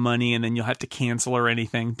paying them money and then you'll have to cancel or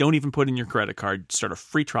anything. Don't even put in your credit card. Start a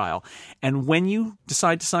free trial. And when you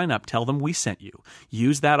decide to sign up, tell them we sent you.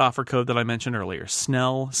 Use that offer code that I mentioned earlier,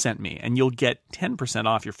 Snell Sent Me, and you'll get 10%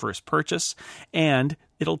 off your first purchase. And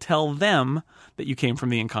it'll tell them that you came from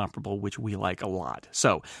the Incomparable, which we like a lot.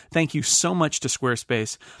 So thank you so much to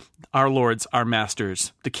Squarespace, our lords, our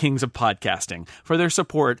masters, the kings of podcasting, for their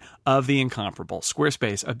support of the Incomparable.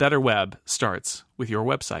 Squarespace, a better web starts with your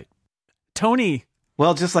website. Tony.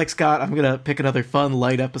 Well, just like Scott, I'm going to pick another fun,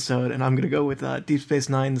 light episode, and I'm going to go with Deep Space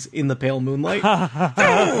Nine's In the Pale Moonlight.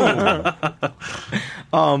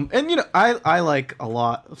 And, you know, I like a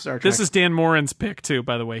lot of Star Trek. This is Dan Morin's pick, too,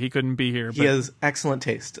 by the way. He couldn't be here. But he has excellent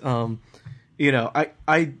taste. You know,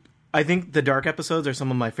 I think the dark episodes are some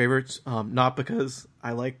of my favorites, not because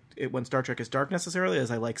I like it when Star Trek is dark necessarily,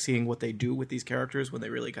 as I like seeing what they do with these characters when they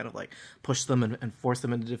really kind of like push them and force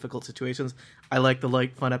them into difficult situations. I like the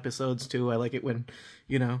light, fun episodes too. I like it when,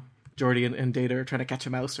 you know, Geordi and Data are trying to catch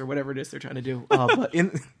a mouse or whatever it is they're trying to do. But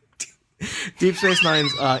in Deep Space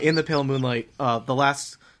Nine's In the Pale Moonlight, the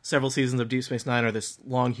last several seasons of Deep Space Nine are this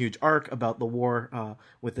long, huge arc about the war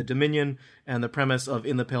with the Dominion, and the premise of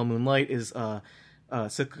In the Pale Moonlight is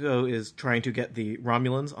Sisko is trying to get the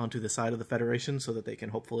Romulans onto the side of the Federation so that they can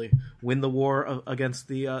hopefully win the war against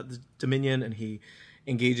the Dominion, and he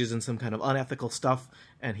engages in some kind of unethical stuff,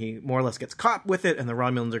 and he more or less gets caught with it, and the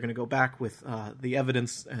Romulans are going to go back with the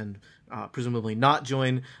evidence and presumably not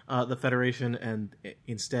join the Federation, and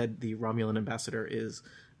instead the Romulan ambassador is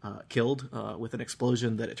killed with an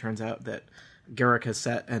explosion that it turns out that Garrick has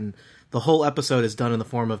set, and the whole episode is done in the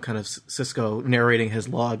form of kind of Sisko narrating his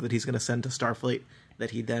log that he's going to send to Starfleet,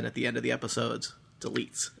 that he then at the end of the episodes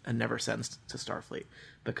deletes and never sends to Starfleet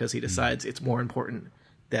because he decides it's more important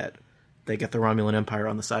that they get the Romulan Empire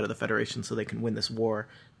on the side of the Federation so they can win this war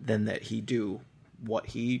than that he do what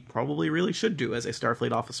he probably really should do as a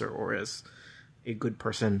Starfleet officer or as a good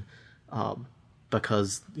person,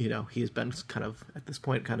 because, you know, he's been kind of, at this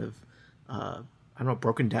point, kind of, I don't know,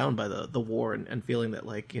 broken down by the war and feeling that,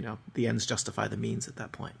 like, you know, the ends justify the means at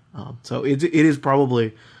that point. So it is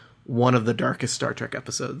probably one of the darkest Star Trek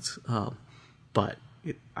episodes, but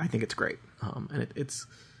I think it's great. And it's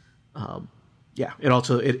it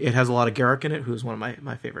also it has a lot of Garrick in it, who's one of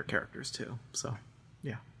my favorite characters too. So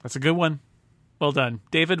yeah, that's a good one. Well done,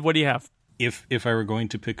 David. What do you have? if I were going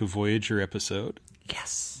to pick a Voyager episode,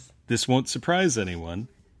 yes, this won't surprise anyone.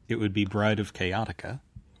 It would be Bride of Chaotica.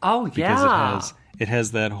 Oh, yeah. Because it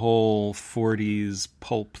has that whole 40s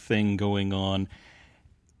pulp thing going on,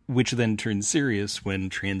 which then turns serious when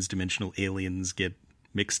transdimensional aliens get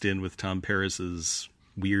mixed in with Tom Paris's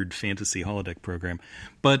weird fantasy holodeck program.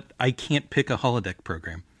 But I can't pick a holodeck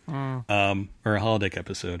program or a holodeck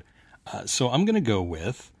episode. So I'm going to go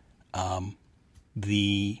with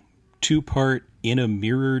the 2-part In a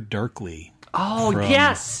Mirror Darkly. Oh,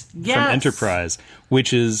 yes. From Enterprise,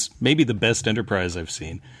 which is maybe the best Enterprise I've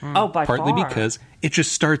seen. Oh, by Partly far. because it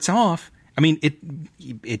just starts off. I mean,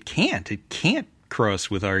 it can't cross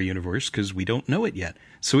with our universe because we don't know it yet.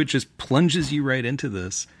 So it just plunges you right into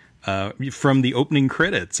this from the opening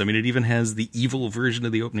credits. I mean, it even has the evil version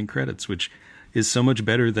of the opening credits, which is so much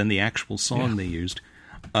better than the actual song they used.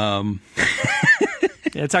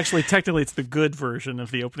 Yeah, it's actually technically it's the good version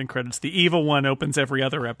of the opening credits. The evil one opens every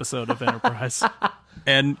other episode of Enterprise.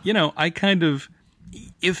 And I kind of,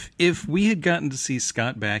 if we had gotten to see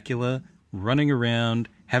Scott Bakula running around,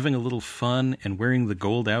 having a little fun, and wearing the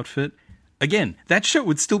gold outfit, again, that show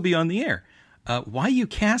would still be on the air. Why you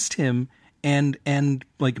cast him and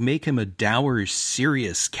like make him a dour,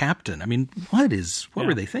 serious captain? I mean, what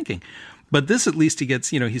were they thinking? But this, at least, he gets,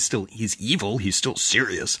 he's evil, he's still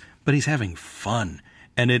serious, but he's having fun.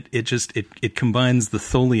 And it combines the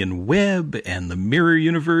Tholian web and the mirror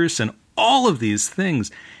universe and all of these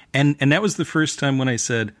things. And that was the first time when I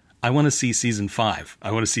said, I want to see season 5.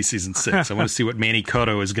 I want to see season 6. I want to see what Manny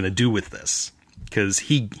Cotto is going to do with this. Because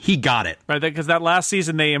he got it. Right, because that last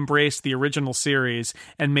season they embraced the original series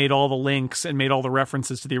and made all the links and made all the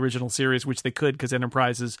references to the original series, which they could because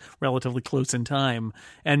Enterprise is relatively close in time.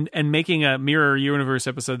 And making a Mirror Universe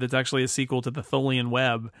episode that's actually a sequel to the Tholian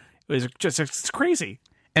Web is just it's crazy.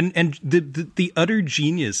 And the utter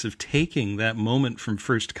genius of taking that moment from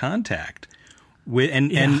First Contact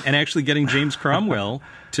and actually getting James Cromwell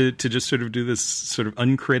to just sort of do this sort of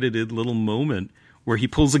uncredited little moment where he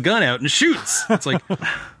pulls a gun out and shoots. It's like,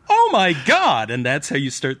 oh my God. And that's how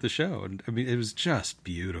you start the show. And I mean, it was just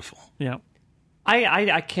beautiful. Yeah.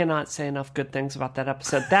 I cannot say enough good things about that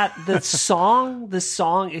episode. The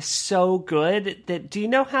song is so good that, do you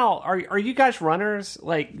know how, are you guys runners?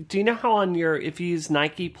 Like, do you know how if you use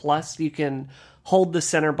Nike Plus, you can hold the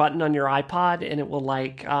center button on your iPod and it will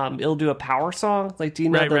it'll do a power song? Like, do you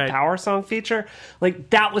know the power song feature? Like,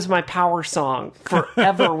 that was my power song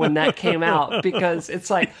forever when that came out, because it's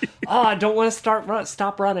like, I don't want to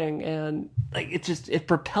stop running. And like, it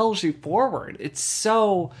propels you forward. It's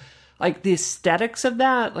so, like, the aesthetics of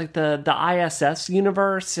that, like the ISS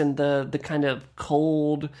universe and the kind of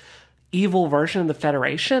cold, evil version of the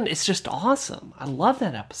Federation, it's just awesome. I love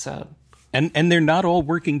that episode. And they're not all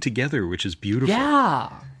working together, which is beautiful.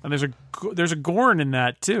 Yeah. And there's a Gorn in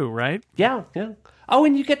that too, right? Yeah, yeah. Oh,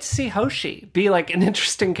 and you get to see Hoshi be like an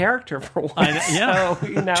interesting character for once.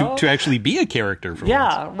 Yeah. So, to actually be a character for once.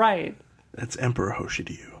 Yeah, right. That's Emperor Hoshi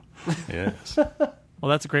to you. Yes. Well,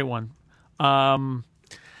 that's a great one.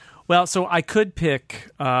 Well, so I could pick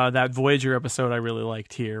that Voyager episode I really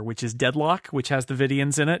liked here, which is Deadlock, which has the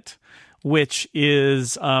Vidians in it, which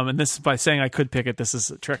is, and this is by saying I could pick it, this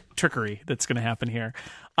is trickery that's going to happen here.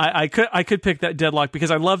 I could pick that Deadlock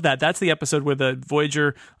because I love that. That's the episode where the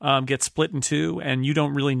Voyager gets split in two and you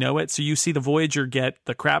don't really know it. So you see the Voyager get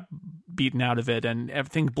the crap beaten out of it and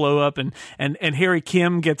everything blow up and Harry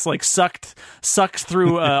Kim gets like sucked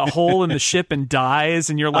through a hole in the ship and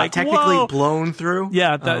dies, and you're like, technically whoa! Blown through.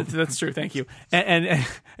 Yeah, that's true. Thank you. And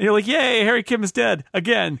you're like, yay, Harry Kim is dead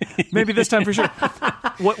again. Maybe this time for sure.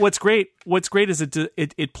 What's great is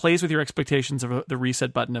it plays with your expectations of the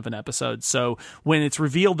reset button of an episode. So when it's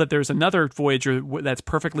revealed that there's another Voyager that's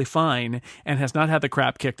perfectly fine and has not had the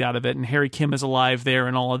crap kicked out of it, and Harry Kim is alive there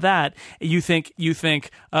and all of that, you think,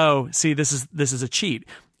 oh, see, this is a cheat.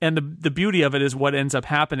 And the beauty of it is what ends up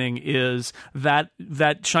happening is that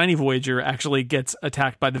shiny Voyager actually gets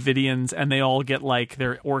attacked by the Vidians, and they all get like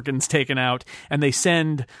their organs taken out, and they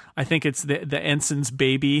send, I think it's the ensign's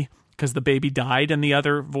baby, because the baby died in the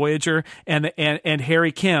other Voyager, and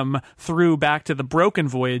Harry Kim threw back to the broken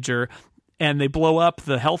Voyager, and they blow up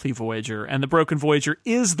the healthy Voyager, and the broken Voyager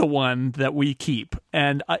is the one that we keep.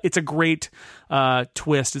 And it's a great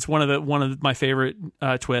twist. It's one of my favorite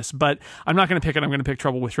twists. But I'm not going to pick it. I'm going to pick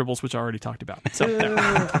Trouble with Tribbles, which I already talked about. So there.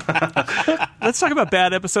 Let's talk about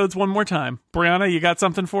bad episodes one more time. Brianna, you got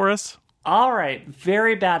something for us? All right,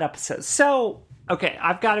 very bad episode. So, okay,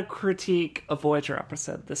 I've got to critique a Voyager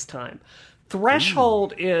episode this time.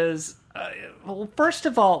 Threshold is Well, first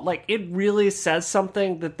of all, like, it really says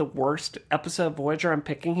something that the worst episode of Voyager I'm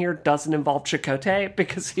picking here doesn't involve Chakotay,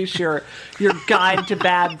 because he's your guide to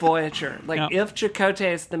bad Voyager. Like, if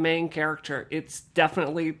Chakotay is the main character, it's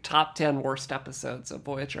definitely top 10 worst episodes of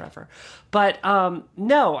Voyager ever. But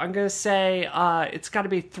no, I'm going to say it's got to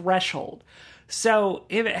be Threshold. So,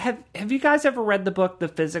 have you guys ever read the book The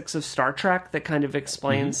Physics of Star Trek that kind of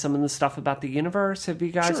explains some of the stuff about the universe? Have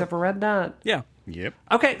you guys ever read that? Yeah. Yep.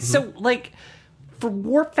 Okay, so, like, for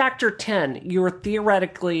warp factor 10, you're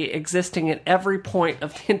theoretically existing at every point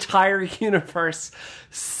of the entire universe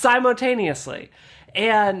simultaneously.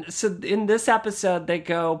 And so in this episode, they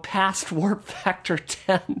go past warp factor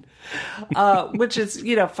 10, which is,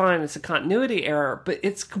 fine, it's a continuity error, but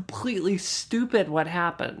it's completely stupid what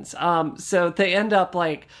happens. So they end up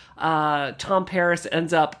like, Tom Paris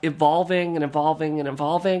ends up evolving and evolving and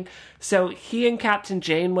evolving. So he and Captain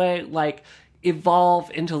Janeway, like,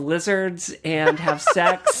 evolve into lizards and have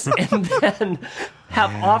sex and then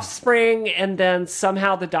have offspring, and then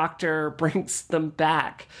somehow the Doctor brings them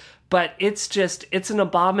back. But it's an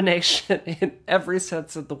abomination in every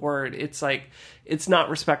sense of the word. It's like, it's not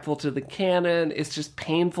respectful to the canon. It's just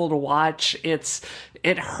painful to watch.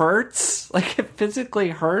 It hurts. Like, it physically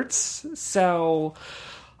hurts. So,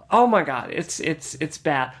 oh my God, it's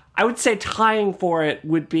bad. I would say tying for it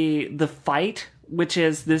would be The Fight, which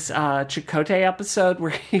is this Chakotay episode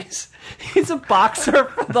where he's a boxer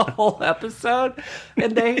for the whole episode,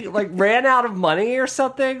 and they like ran out of money or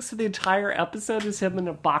something, so the entire episode is him in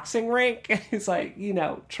a boxing rink, and he's like,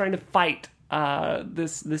 trying to fight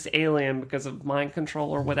this alien because of mind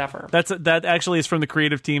control or whatever. That actually is from the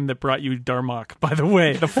creative team that brought you Darmok, by the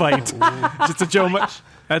way. The Fight. It's a Joe.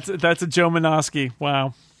 That's a Joe Menosky.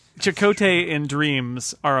 Wow. Chakotay and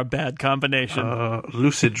dreams are a bad combination.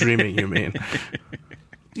 Lucid dreaming, you mean?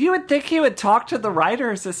 You would think he would talk to the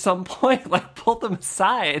writers at some point, like pull them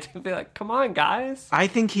aside and be like, come on, guys. I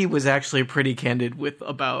think he was actually pretty candid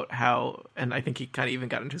about how, and I think he kind of even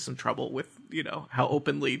got into some trouble with, how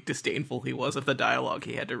openly disdainful he was of the dialogue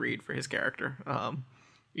he had to read for his character.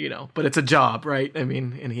 But it's a job, right? I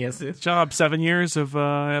mean, and he has this job, 7 years of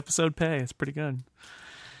episode pay. It's pretty good.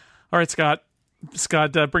 All right, Scott.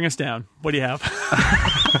 Bring us down. What do you have?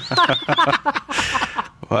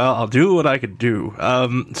 Well, I'll do what I could do.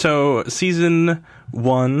 So, season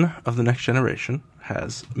 1 of The Next Generation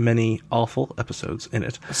has many awful episodes in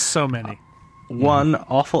it. So many. One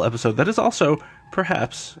awful episode that is also,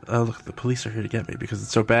 perhaps... look, the police are here to get me because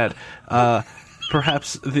it's so bad.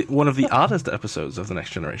 Perhaps one of the oddest episodes of The Next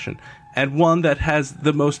Generation. And one that has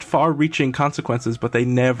the most far-reaching consequences, but they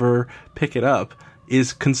never pick it up.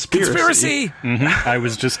 Is Conspiracy. Mm-hmm. I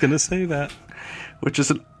was just going to say that. Which is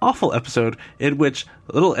an awful episode in which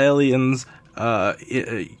little aliens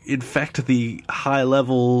infect the high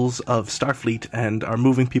levels of Starfleet and are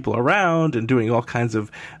moving people around and doing all kinds of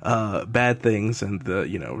bad things, and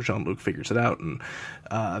Jean-Luc figures it out, and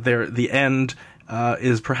the end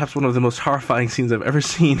is perhaps one of the most horrifying scenes I've ever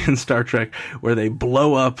seen in Star Trek, where they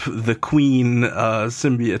blow up the Queen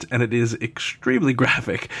symbiote, and it is extremely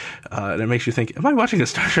graphic, and it makes you think, am I watching a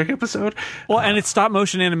Star Trek episode? Well, and it's stop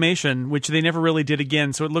motion animation, which they never really did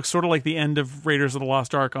again, so it looks sort of like the end of Raiders of the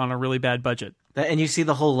Lost Ark on a really bad budget. And you see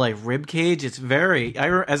the whole like rib cage. It's very.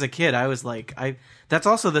 As a kid, I was like, That's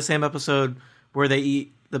also the same episode where they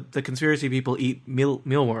eat the conspiracy people eat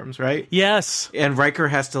mealworms, right? Yes. And Riker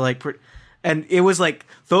has to like. And it was like,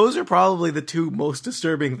 those are probably the two most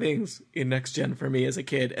disturbing things in Next Gen for me as a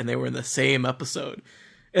kid, and they were in the same episode.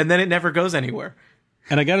 And then it never goes anywhere.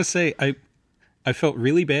 And I gotta say, I felt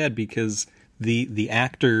really bad because the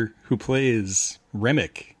actor who plays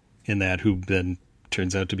Remick in that, who then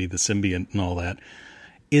turns out to be the symbiont and all that,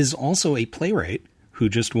 is also a playwright who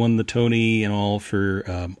just won the Tony and all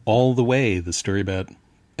for All the Way, the story about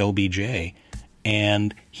LBJ.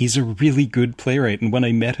 And he's a really good playwright. And when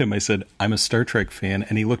I met him, I said, I'm a Star Trek fan.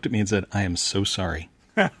 And he looked at me and said, I am so sorry.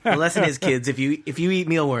 The lesson is, kids, if you eat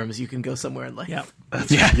mealworms, you can go somewhere in life. Yep.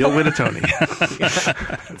 Yeah. You'll win a Tony.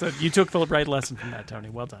 So you took the right lesson from that, Tony.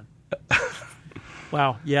 Well done.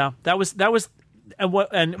 Wow. Yeah. That was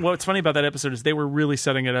and what's funny about that episode is they were really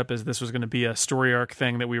setting it up as this was going to be a story arc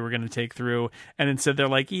thing that we were going to take through, and instead they're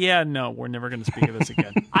like, yeah, no, we're never going to speak of this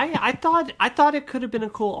again. I thought it could have been a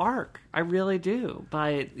cool arc. I really do.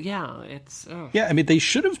 But yeah, it's yeah, I mean, they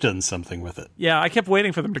should have done something with it. Yeah, I kept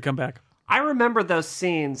waiting for them to come back. I remember those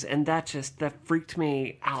scenes, and that freaked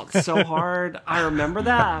me out so hard. I remember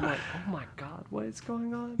that. I'm like, oh my God, what is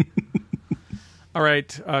going on? All right,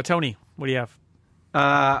 Tony, what do you have?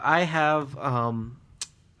 I have,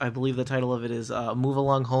 I believe the title of it is Move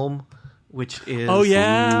Along Home, which is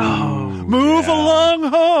Move along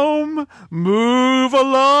home, move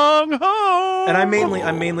along home. And I'm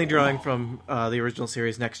mainly drawing from the original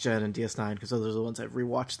series, Next Gen and DS9, because those are the ones I've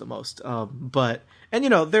rewatched the most. But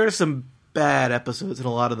there are some bad episodes in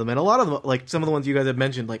a lot of them, and a lot of them, like some of the ones you guys have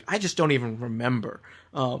mentioned, like I just don't even remember.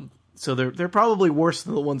 So they're probably worse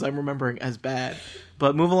than the ones I'm remembering as bad.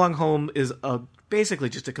 But Move Along Home is basically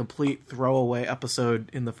just a complete throwaway episode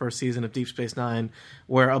in the first season of Deep Space Nine,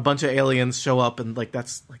 where a bunch of aliens show up, and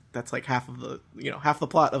that's half of the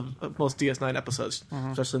plot of most DS9 episodes,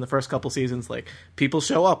 especially in the first couple seasons. Like, people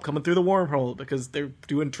show up coming through the wormhole because they're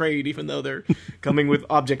doing trade, even though they're coming with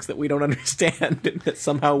objects that we don't understand and that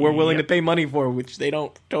somehow we're willing to pay money for, which they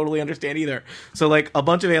don't totally understand either. So like a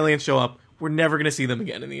bunch of aliens show up. We're never going to see them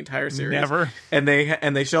again in the entire series. Never. And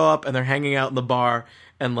they show up and they're hanging out in the bar,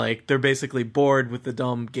 and like they're basically bored with the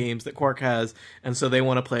dumb games that Quark has, and so they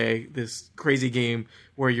want to play this crazy game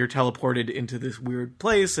where you're teleported into this weird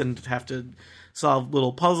place and have to solve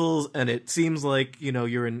little puzzles, and it seems like,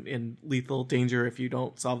 you're in lethal danger if you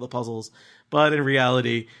don't solve the puzzles. But in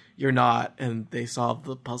reality, you're not, and they solve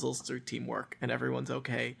the puzzles through teamwork and everyone's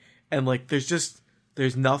okay. And like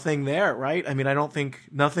there's nothing there, right? I mean, I don't think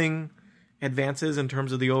nothing advances in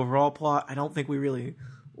terms of the overall plot. I don't think we really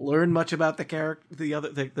learn much about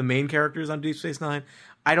the main characters on Deep Space Nine.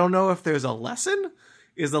 I don't know if there's a lesson.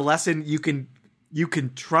 Is the lesson you can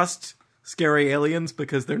trust scary aliens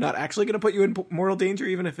because they're not actually going to put you in mortal danger,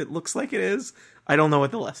 even if it looks like it is? I don't know what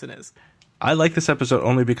the lesson is. I like this episode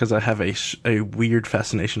only because I have a weird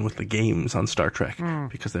fascination with the games on Star Trek,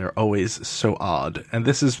 because they're always so odd. And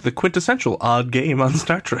this is the quintessential odd game on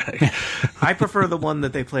Star Trek. I prefer the one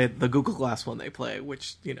that they play, the Google Glass one they play,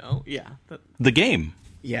 which, The game.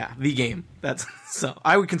 Yeah, the game. That's so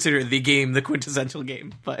I would consider the game the quintessential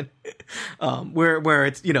game, but where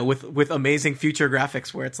it's with amazing future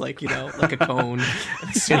graphics, where it's like like a cone.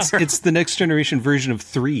 It's the next generation version of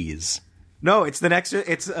Threes. No, it's the next.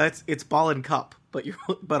 It's Ball and Cup, but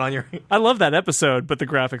on your. I love that episode, but the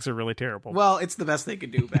graphics are really terrible. Well, it's the best they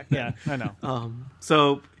could do back then. Yeah, I know.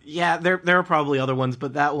 So yeah, there are probably other ones,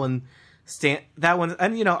 but that one, and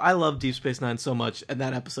I love Deep Space Nine so much, and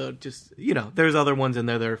that episode just there's other ones in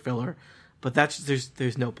there that are filler, but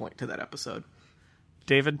there's no point to that episode.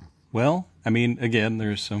 David? Well, I mean, again,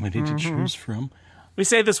 there's so many to choose from. We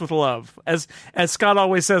say this with love. As Scott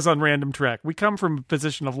always says on Random Trek, we come from a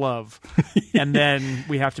position of love, and then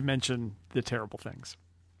we have to mention the terrible things.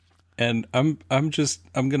 And I'm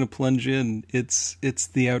going to plunge in. It's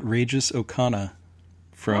the outrageous Okana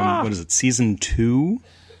from what is it, season 2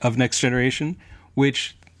 of Next Generation,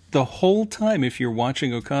 which the whole time, if you're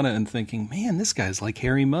watching Okana and thinking, man, this guy's like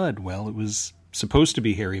Harry Mudd. Well, it was supposed to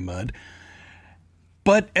be Harry Mudd.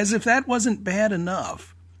 But as if that wasn't bad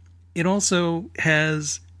enough, it also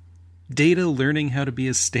has Data learning how to be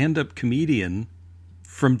a stand-up comedian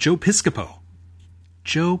from Joe Piscopo.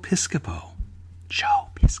 Joe Piscopo.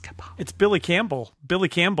 It's Billy Campbell. Billy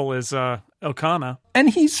Campbell is Okana. And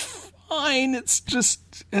he's fine. It's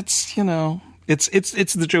just, it's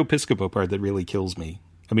the Joe Piscopo part that really kills me.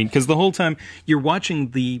 I mean, because the whole time you're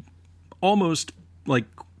watching the almost like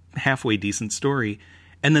halfway decent story,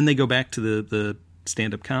 and then they go back to the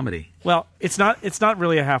stand-up comedy. Well, it's not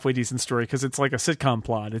really a halfway decent story, because it's like a sitcom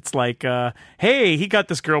plot. It's like, hey, he got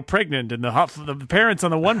this girl pregnant, and the parents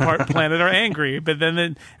on the one planet are angry, but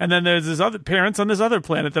then there's this other parents on this other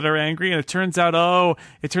planet that are angry, and it turns out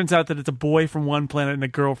that it's a boy from one planet and a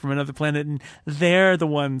girl from another planet, and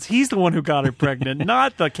he's the one who got her pregnant,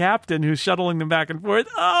 not the captain who's shuttling them back and forth.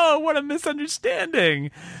 Oh, what a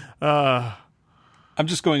misunderstanding. I'm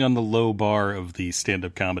just going on the low bar of the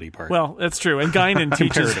stand-up comedy part. Well, that's true. And Guinan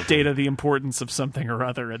teaches Data the importance of something or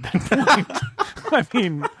other at that point. I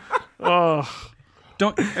mean,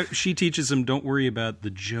 she teaches him, don't worry about the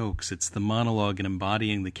jokes. It's the monologue and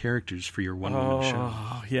embodying the characters for your one-woman show.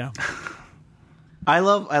 Oh, yeah. I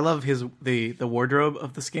love the wardrobe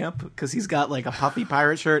of the scamp, because he's got like a puffy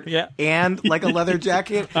pirate shirt, and like a leather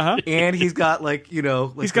jacket, and he's got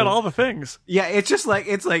he's got all the things. Yeah, it's like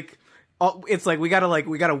we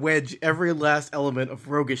gotta wedge every last element of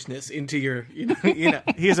roguishness into your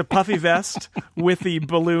He has a puffy vest with the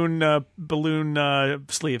balloon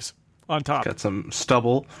sleeves on top. Got some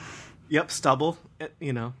stubble. Yep, stubble.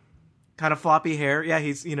 Kind of floppy hair. Yeah,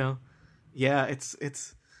 he's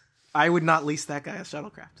it's. I would not lease that guy a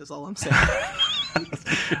shuttlecraft. Is all I'm saying.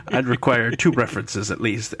 I'd require 2 references at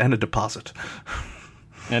least and a deposit.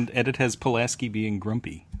 And it has Pulaski being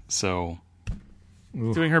grumpy, so.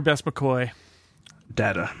 Doing her best McCoy.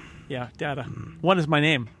 Data. Yeah, Data. One is my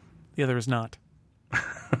name. The other is not.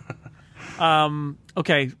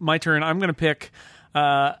 Okay, my turn. I'm going to pick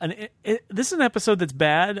This is an episode that's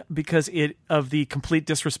bad because of the complete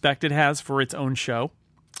disrespect it has for its own show.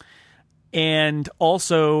 And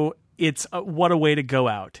also, it's what a way to go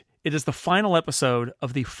out. It is the final episode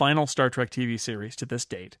of the final Star Trek TV series to this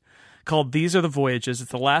date, called These Are the Voyages.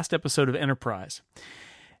 It's the last episode of Enterprise.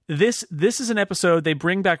 This is an episode. They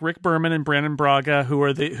bring back Rick Berman and Brandon Braga, who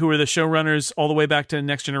are the showrunners all the way back to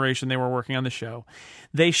Next Generation. They were working on the show.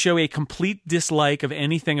 They show a complete dislike of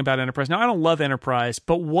anything about Enterprise. Now, I don't love Enterprise,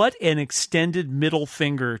 but what an extended middle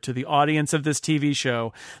finger to the audience of this TV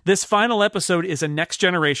show. This final episode is a Next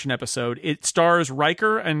Generation episode. It stars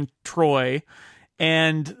Riker and Troy,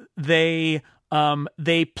 and they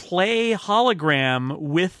play hologram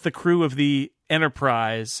with the crew of the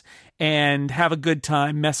Enterprise and have a good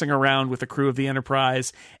time messing around with the crew of the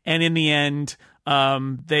Enterprise. And in the end,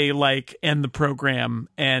 they end the program,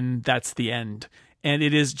 and that's the end. And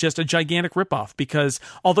it is just a gigantic ripoff because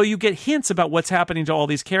although you get hints about what's happening to all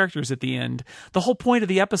these characters at the end, the whole point of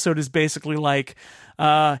the episode is basically like,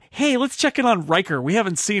 hey, let's check in on Riker. We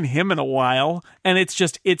haven't seen him in a while. And it's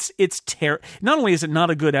just, it's terrible. Not only is it not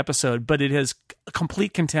a good episode, but it has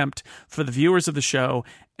complete contempt for the viewers of the show,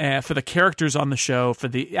 for the characters on the show, for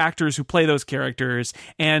the actors who play those characters,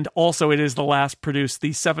 and also it is the last produced, the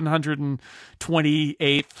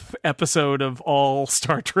 728th episode of all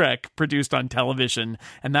Star Trek produced on television,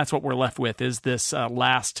 and that's what we're left with, is this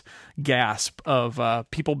last gasp of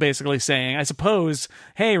people basically saying, I suppose,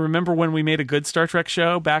 hey, remember when we made a good Star Trek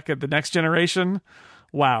show back at the Next Generation?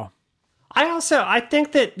 Wow. I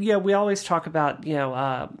think that, we always talk about,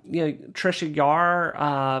 Trisha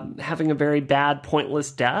Yar having a very bad,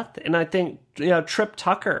 pointless death. And I think, Trip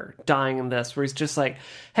Tucker dying in this, where he's just like,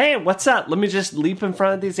 hey, what's up? Let me just leap in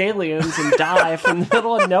front of these aliens and die from the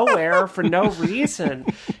middle of nowhere for no reason.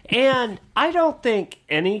 And I don't think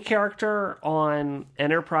any character on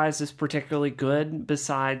Enterprise is particularly good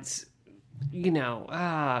besides,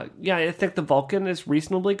 I think the Vulcan is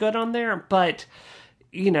reasonably good on there, but...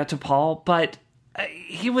 to Paul, but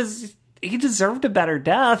he deserved a better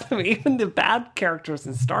death. I mean, even the bad characters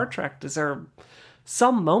in Star Trek deserve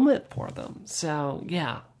some moment for them. So,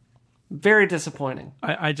 yeah, very disappointing.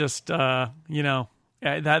 I just, that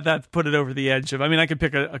put it over the edge of, I could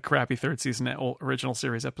pick a crappy third season original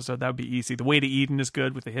series episode. That would be easy. The Way to Eden is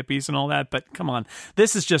good with the hippies and all that, but come on.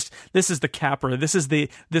 This is the capper. This is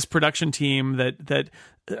this production team that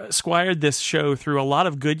squired this show through a lot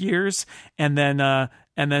of good years and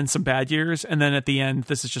then some bad years. And then at the end,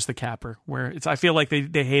 this is just the capper where I feel like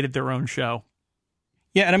they hated their own show.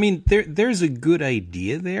 Yeah. And there's a good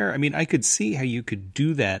idea there. I could see how you could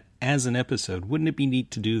do that as an episode. Wouldn't it be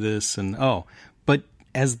neat to do this? But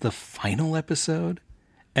as the final episode,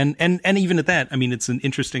 and even at that, it's an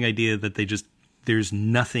interesting idea that there's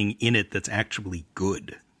nothing in it that's actually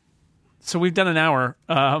good. So we've done an hour.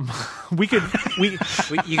 You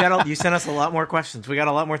sent us a lot more questions. We got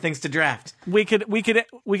a lot more things to draft. We could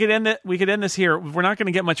end this here. We're not going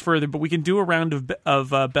to get much further, but we can do a round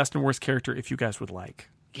of best and worst character if you guys would like.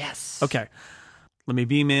 Yes. Okay. Let me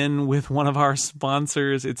beam in with one of our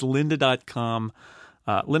sponsors. It's lynda.com.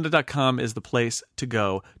 Lynda.com is the place to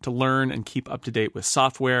go to learn and keep up to date with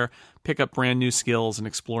software, pick up brand new skills, and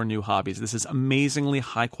explore new hobbies. This is amazingly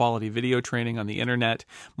high-quality video training on the internet,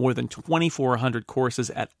 more than 2,400 courses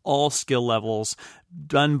at all skill levels,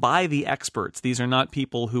 done by the experts. These are not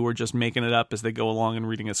people who are just making it up as they go along and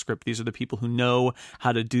reading a script. These are the people who know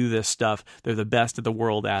how to do this stuff. They're the best in the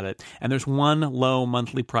world at it. And there's one low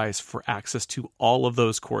monthly price for access to all of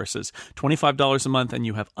those courses. $25 a month, and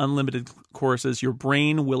you have unlimited courses. Your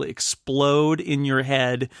brain will explode in your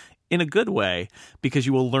head in a good way, because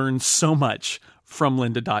you will learn so much from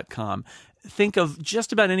lynda.com. Think of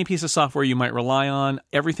just about any piece of software you might rely on,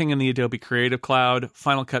 everything in the Adobe Creative Cloud,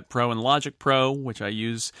 Final Cut Pro and Logic Pro, which I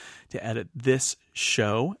use to edit this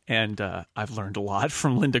show, and I've learned a lot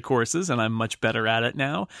from Lynda courses, and I'm much better at it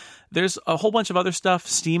now. There's a whole bunch of other stuff,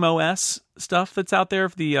 SteamOS stuff that's out there,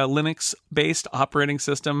 the Linux-based operating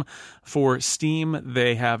system for Steam.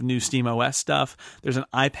 They have new SteamOS stuff. There's an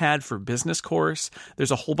iPad for Business course. There's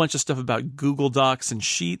a whole bunch of stuff about Google Docs and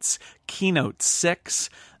Sheets, Keynote 6.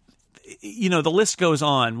 The list goes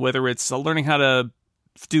on, whether it's learning how to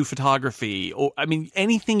do photography, or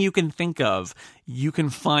anything you can think of, you can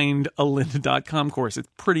find a lynda.com course. It's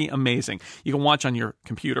pretty amazing. You can watch on your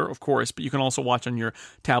computer, of course, but you can also watch on your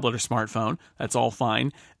tablet or smartphone. That's all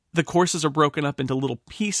fine. The courses are broken up into little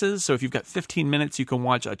pieces, so if you've got 15 minutes, you can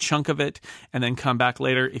watch a chunk of it and then come back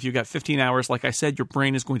later. If you've got 15 hours, like I said, your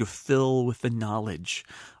brain is going to fill with the knowledge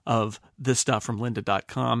of this stuff from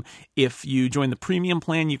lynda.com. If you join the premium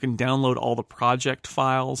plan, you can download all the project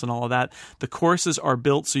files and all of that. The courses are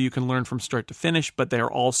built so you can learn from start to finish, but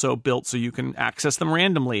they're also built so you can access them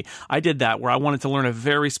randomly. I did that where I wanted to learn a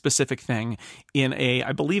very specific thing in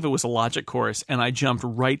I believe it was a logic course, and I jumped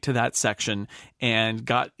right to that section and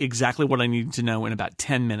got exactly what I needed to know in about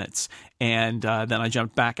 10 minutes. And then I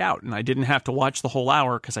jumped back out, and I didn't have to watch the whole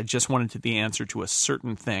hour because I just wanted the answer to a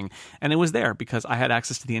certain thing. And it was there because I had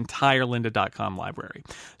access to the entire lynda.com library.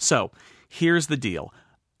 So here's the deal.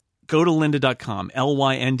 Go to lynda.com,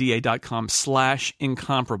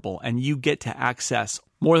 lynda.com/incomparable, and you get to access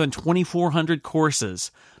more than 2,400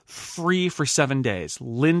 courses free for 7 days.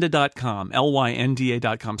 Lynda.com,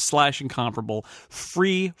 lynda.com/incomparable,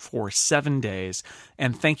 free for 7 days.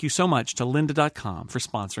 And thank you so much to lynda.com for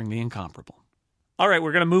sponsoring The Incomparable. All right,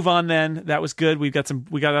 we're going to move on then. That was good. We got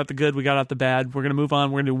out the good, we got out the bad. We're going to move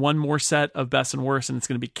on. We're going to do one more set of best and worst, and it's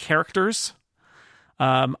going to be characters.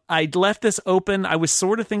 I left this open. I was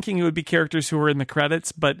sort of thinking it would be characters who were in the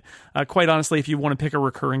credits, but quite honestly, if you want to pick a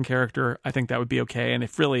recurring character, I think that would be okay. And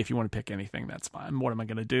if you want to pick anything, that's fine. What am I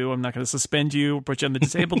going to do? I'm not going to suspend you, put you on the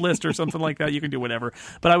disabled list or something like that. You can do whatever.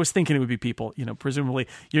 But I was thinking it would be people, presumably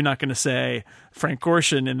you're not going to say Frank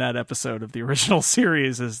Gorshin in that episode of the original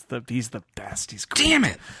series he's the best. He's great. Damn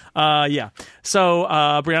it. Yeah. So,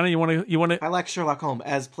 Brianna, you want to? I like Sherlock Holmes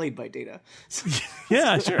as played by Data.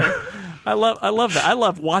 Yeah, sure. I love that. I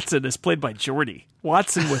love Watson as played by Geordie.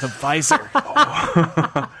 Watson with a visor.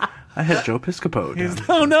 I had Joe Piscopo.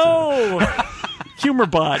 Oh no!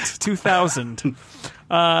 Humorbot 2000.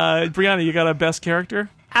 Brianna, you got a best character?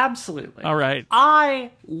 Absolutely. All right.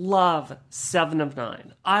 I love 7 of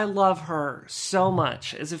 9. I love her so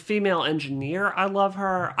much. As a female engineer, I love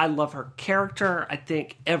her. I love her character. I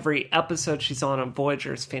think every episode she's on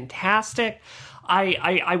Voyager is fantastic.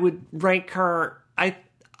 I would rank her. I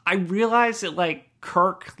realize that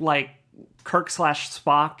Kirk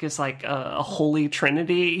 /Spock is like a holy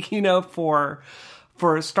trinity, for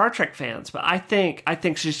Star Trek fans. But I think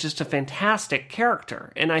she's just a fantastic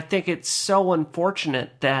character, and I think it's so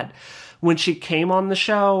unfortunate that when she came on the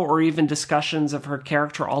show, or even discussions of her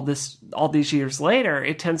character all these years later,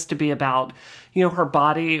 it tends to be about her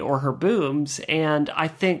body or her boobs, and I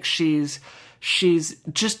think she's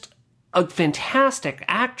just a fantastic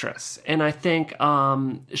actress, and I think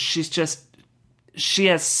she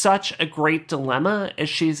has such a great dilemma as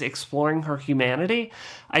she's exploring her humanity.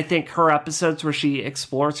 I think her episodes where she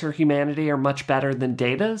explores her humanity are much better than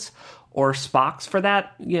Data's or Spock's for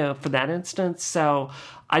that instance. So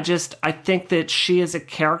I think that she is a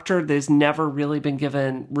character that has never really been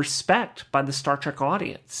given respect by the Star Trek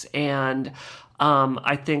audience, and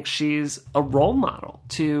I think she's a role model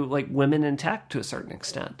to women in tech to a certain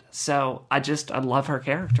extent. So I love her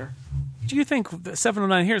character. Do you think 7 of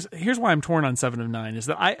 9? Here's why I'm torn on 7 of 9 is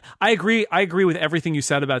that I agree with everything you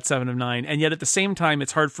said about 7 of 9, and yet at the same time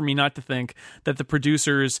it's hard for me not to think that the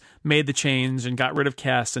producers made the change and got rid of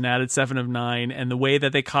Cass and added 7 of 9, and the way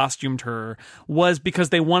that they costumed her was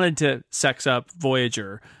because they wanted to sex up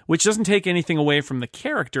Voyager, which doesn't take anything away from the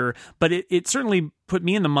character, but it certainly put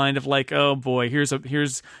me in the mind of oh boy, here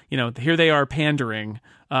they are pandering.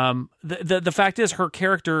 The fact is, her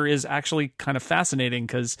character is actually kind of fascinating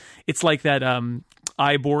because it's like that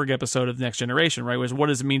I, Borg episode of the Next Generation, right? Was what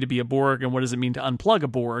does it mean to be a Borg and what does it mean to unplug a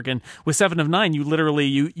Borg? And with 7 of 9, you literally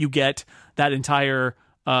you get that entire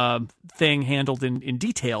thing handled in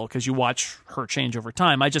detail because you watch her change over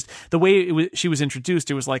time. The way she was introduced,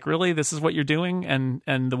 it was really, this is what you're doing,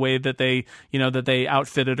 and the way that they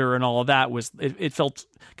outfitted her and all of that it felt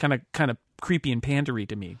kind of creepy and pandery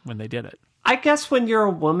to me when they did it. I guess when you're a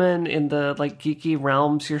woman in the geeky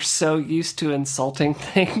realms, you're so used to insulting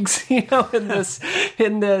things, in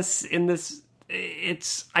this,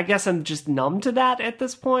 it's, I guess I'm just numb to that at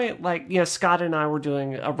this point. Scott and I were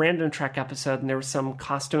doing a Random Trek episode, and there was some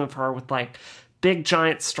costume of her with big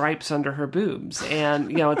giant stripes under her boobs.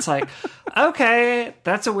 And, it's okay,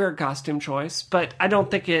 that's a weird costume choice, but I don't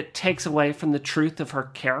think it takes away from the truth of her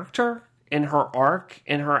character and her arc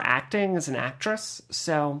and her acting as an actress.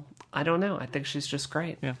 So I don't know. I think she's just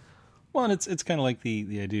great. Yeah. Well, and it's kind of like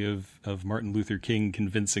the idea of Martin Luther King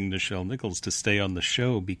convincing Nichelle Nichols to stay on the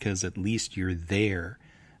show because at least you're there.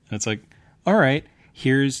 And it's all right,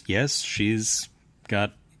 she's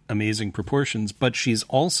got amazing proportions, but she's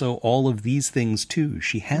also all of these things too.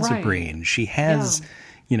 She has a brain. She has,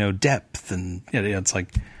 depth, and it's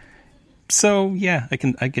so yeah, I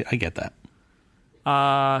get that.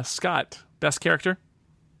 Scott, best character?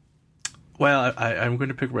 Well, I'm going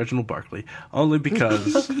to pick Reginald Barkley, only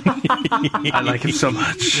because I like him so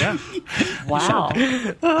much. Yeah. Wow.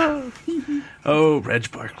 Oh,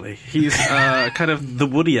 Reg Barkley. He's kind of the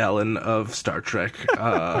Woody Allen of Star Trek,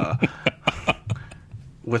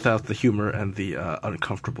 without the humor and the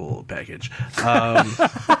uncomfortable baggage.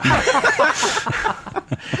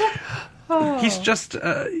 He's just,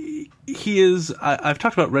 he is, I've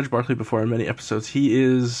talked about Reg Barkley before in many episodes. He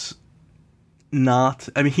is not,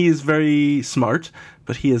 I mean, he is very smart,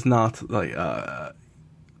 but he is not like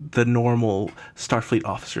the normal Starfleet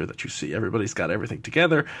officer that you see. Everybody's got everything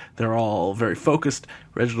together. They're all very focused.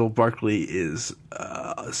 Reginald Barkley is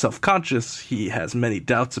self-conscious. He has many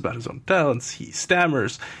doubts about his own talents. He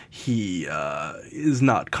stammers. He is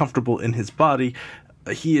not comfortable in his body.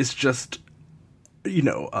 He is just, you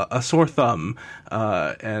know, a sore thumb.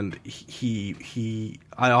 And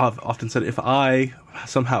I have often said, if I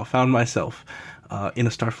somehow found myself in a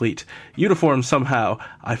Starfleet uniform somehow,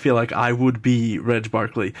 I feel like I would be Reg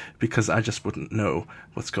Barkley, because I just wouldn't know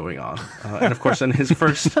what's going on. And of course, in his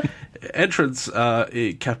first entrance,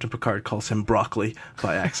 Captain Picard calls him Broccoli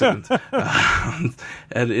by accident. And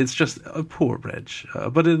it's just a poor Reg.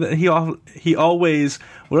 But he always,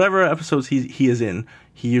 whatever episodes he is in,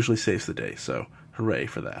 he usually saves the day. So hooray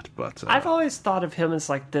for that. But I've always thought of him as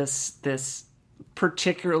like this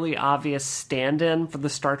particularly obvious stand-in for the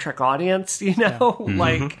Star Trek audience, you know?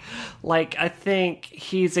 Yeah. Like I think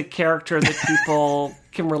he's a character that people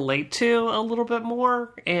can relate to a little bit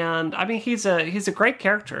more. And I mean, he's a great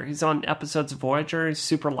character. He's on episodes of Voyager. He's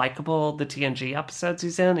super likable. The TNG episodes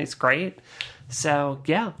he's in, he's great. So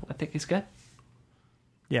yeah, I think he's good.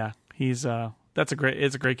 Yeah, he's it's a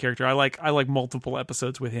great character. I like multiple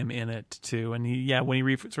episodes with him in it too. And when he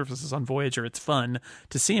resurfaces on Voyager, it's fun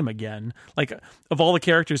to see him again. Like, of all the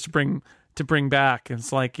characters to bring back,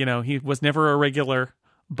 it's like, you know, he was never a regular,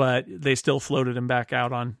 but they still floated him back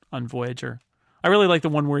out on Voyager. I really like the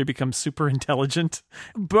one where he becomes super intelligent.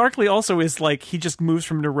 Barkley also is like, he just moves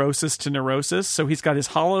from neurosis to neurosis. So he's got his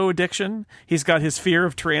holo addiction. He's got his fear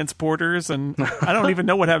of transporters. And I don't even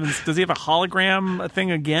know what happens. Does he have a hologram thing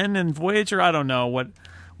again in Voyager? I don't know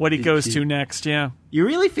what he goes to next. Yeah. You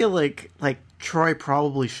really feel like Troy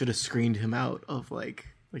probably should have screened him out of like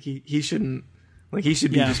he shouldn't. Like, he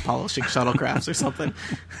should be just polishing shuttlecrafts or something.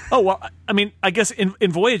 Oh, well, I mean, I guess in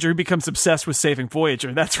Voyager, he becomes obsessed with saving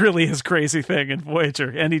Voyager. That's really his crazy thing in Voyager.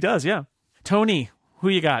 And he does, yeah. Tony, who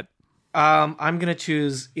you got? I'm going to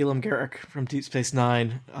choose Elam Garak from Deep Space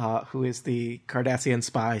Nine, who is the Cardassian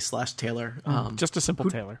spy / tailor. Just a simple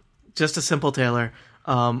tailor. Just a simple tailor.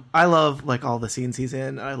 I love, like, all the scenes he's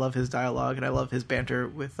in. I love his dialogue, and I love his banter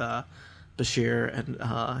with Bashir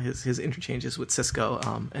and his interchanges with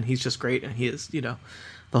Sisko, and he's just great. And he is, you know,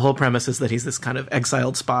 the whole premise is that he's this kind of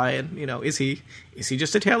exiled spy, and, you know, is he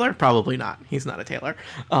just a tailor? Probably not. He's not a tailor,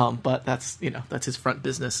 but that's his front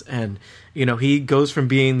business. And, you know, he goes from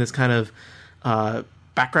being this kind of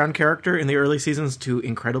background character in the early seasons to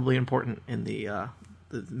incredibly important in the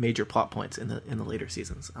major plot points in the later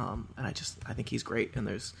seasons. And I think he's great. And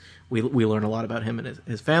we learn a lot about him and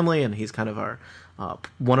his family, and he's kind of our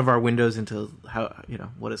one of our windows into how, you know,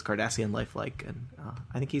 what is Cardassian life like. And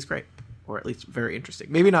I think he's great, or at least very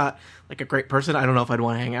interesting. Maybe not like a great person. I don't know if I'd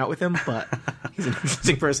want to hang out with him, but he's an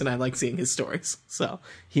interesting person. I like seeing his stories. So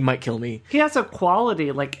he might kill me. He has a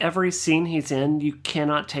quality, like every scene he's in, you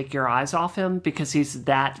cannot take your eyes off him because he's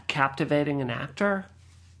that captivating an actor.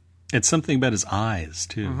 It's something about his eyes,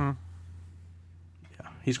 too. Mm-hmm. Yeah,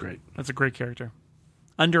 he's great. That's a great character.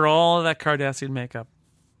 Under all of that Cardassian makeup,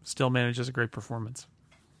 still manages a great performance.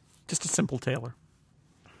 Just a simple tailor.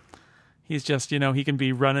 He's just, you know, he can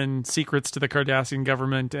be running secrets to the Cardassian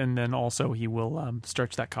government, and then also he will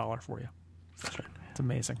stretch that collar for you. That's right. It's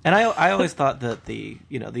amazing. And I always thought that the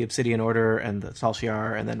Obsidian Order and the Tal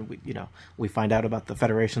Shiar, and then we find out about the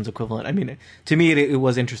Federation's equivalent. I mean, to me, it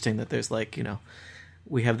was interesting that there's, like, you know,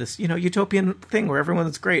 we have this, you know, utopian thing where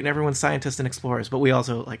everyone's great and everyone's scientists and explorers, but we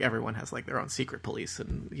also, like, everyone has, like, their own secret police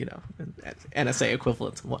and, you know, and NSA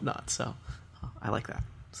equivalents and whatnot. So I like that.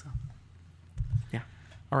 So yeah.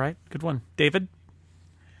 All right, good one, David.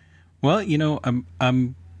 Well, you know,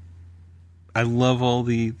 I love all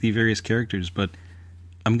the various characters, but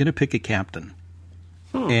I'm going to pick a captain,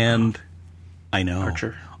 and I know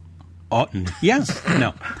Archer. Yes,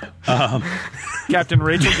 no. Captain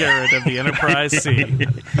Rachel Garrett of the Enterprise C.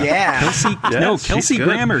 Yeah. Kelsey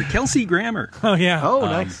Grammer. Kelsey Grammer. Oh yeah. Oh,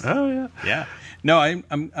 nice. Oh yeah. Yeah. No,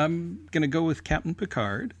 I'm gonna go with Captain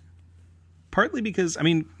Picard. Partly because, I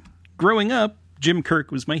mean, growing up, Jim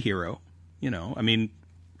Kirk was my hero. You know, I mean,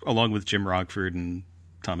 along with Jim Rockford and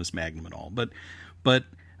Thomas Magnum and all. But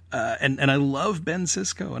and I love Ben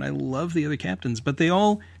Sisko and I love the other captains, but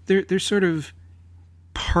they're sort of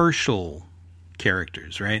partial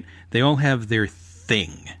characters, right? They all have their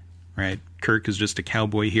thing, right? Kirk is just a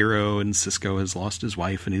cowboy hero, and Sisko has lost his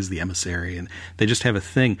wife, and he's the emissary, and they just have a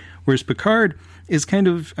thing. Whereas Picard is kind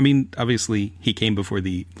of, I mean, obviously he came before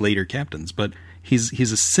the later captains, but he's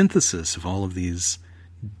a synthesis of all of these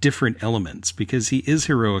different elements, because he is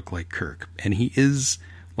heroic like Kirk, and he is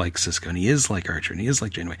like Sisko, and he is like Archer, and he is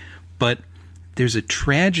like Janeway. But there's a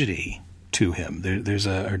tragedy to him. There's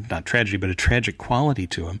or not tragedy, but a tragic quality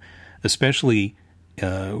to him, especially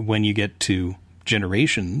when you get to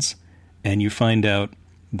Generations, and you find out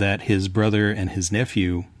that his brother and his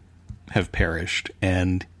nephew have perished,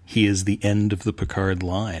 and he is the end of the Picard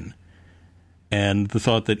line. And the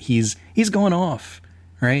thought that he's going off,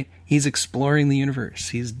 right? He's exploring the universe.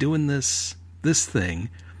 He's doing this thing,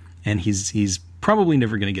 and he's probably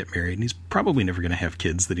never going to get married, and he's probably never going to have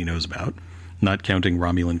kids that he knows about, not counting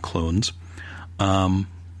Romulan clones. God,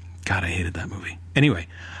 I hated that movie. Anyway,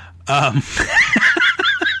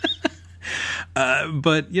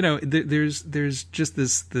 but you know, there's just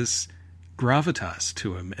this gravitas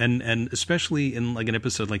to him, and especially in like an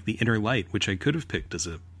episode like The Inner Light, which I could have picked as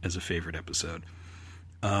a favorite episode.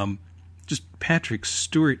 Just Patrick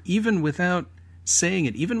Stewart, even without saying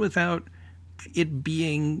it, even without it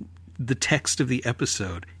being the text of the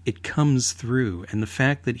episode, it comes through, and the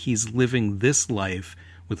fact that he's living this life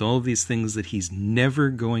with all of these things that he's never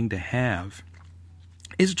going to have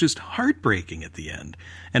is just heartbreaking at the end.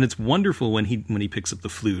 And it's wonderful when he picks up the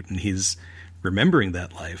flute and he's remembering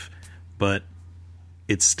that life, but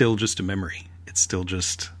it's still just a memory. It's still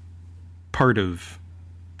just part of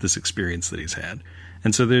this experience that he's had.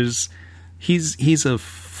 And so he's a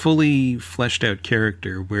fully fleshed out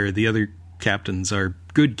character, where the other captains are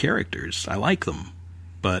good characters. I like them,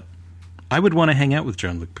 but I would want to hang out with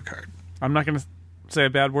Jean-Luc Picard. I'm not going to say a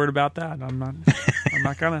bad word about that. I'm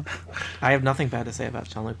not gonna. I have nothing bad to say about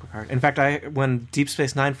Jean-Luc Picard. In fact, when Deep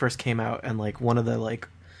Space Nine first came out, and like one of the like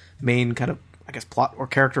main kind of, I guess, plot or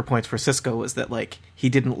character points for Sisko was that like he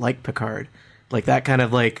didn't like Picard. Like that kind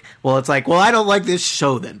of like, well, it's like, well, I don't like this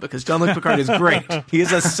show then, because Jean-Luc Picard is great. He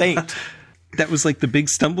is a saint. That was like the big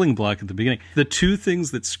stumbling block at the beginning. The two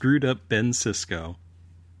things that screwed up Ben Sisko,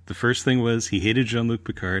 the first thing was he hated Jean-Luc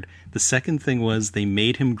Picard. The second thing was they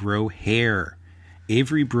made him grow hair.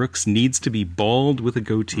 Avery Brooks needs to be bald with a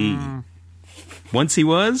goatee. Once he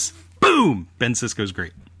was, boom, Ben Sisko's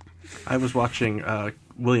great. I was watching,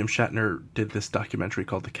 William Shatner did this documentary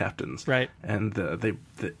called The Captains. Right. And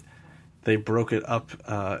they broke it up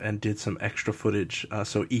and did some extra footage.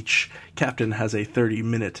 So each captain has a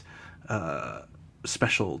 30-minute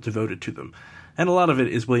special devoted to them. And a lot of it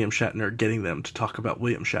is William Shatner getting them to talk about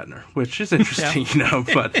William Shatner, which is interesting, you know.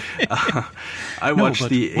 But I watched what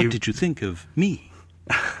did you think of me?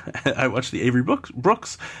 I watched the Avery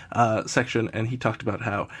Brooks section, and he talked about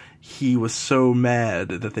how he was so mad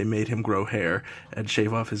that they made him grow hair and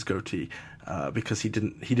shave off his goatee because he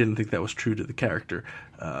didn't think that was true to the character.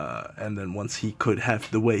 And then once he could have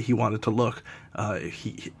the way he wanted to look,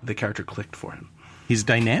 the character clicked for him. He's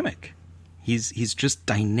dynamic. He's just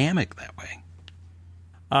dynamic that way.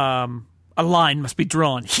 A line must be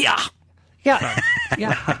drawn. Yeah.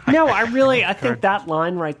 No, I think that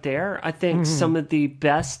line right there, I think some of the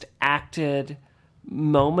best acted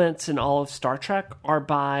moments in all of Star Trek are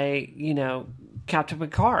by, you know, Captain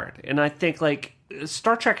Picard. And I think, like,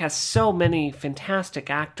 Star Trek has so many fantastic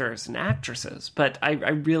actors and actresses, but I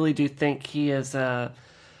really do think he is a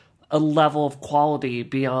level of quality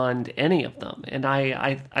beyond any of them. And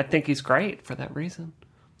I think he's great for that reason.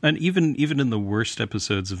 And even in the worst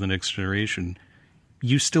episodes of The Next Generation,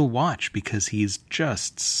 you still watch because he's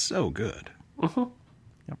just so good. Mm-hmm.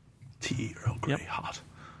 Yep. Tea Earl Grey hot.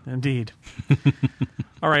 Indeed.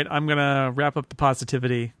 All right, I'm going to wrap up the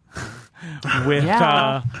positivity with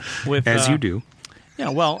as you do. Yeah,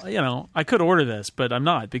 well, you know, I could order this, but I'm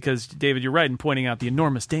not, because, David, you're right in pointing out the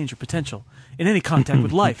enormous danger potential in any contact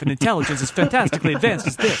with life and intelligence as fantastically advanced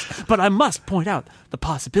as this. But I must point out the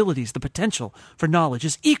possibilities, the potential for knowledge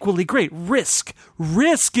is equally great. Risk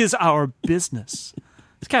is our business.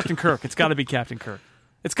 It's Captain Kirk. It's got to be Captain Kirk.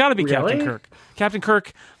 It's got to be Really? Captain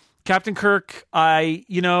Kirk. Captain Kirk, I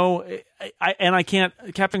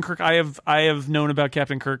have known about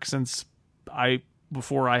Captain Kirk since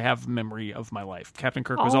before I have memory of my life. Captain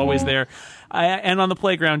Kirk was always there. And on the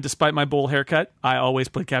playground, despite my bowl haircut, I always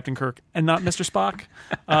played Captain Kirk and not Mr. Spock.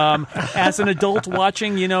 As an adult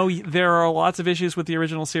watching, you know, there are lots of issues with the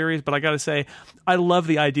original series, but I got to say, I love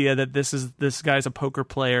the idea that this guy's a poker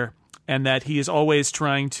player and that he is always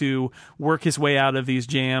trying to work his way out of these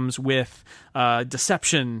jams with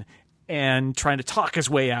deception and trying to talk his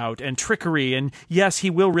way out and trickery. And yes, he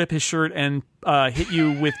will rip his shirt and hit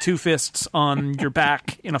you with two fists on your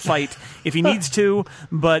back in a fight if he needs to,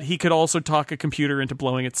 but he could also talk a computer into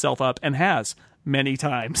blowing itself up, and has many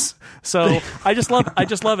times. So I just love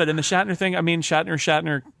it. And the Shatner thing, I mean,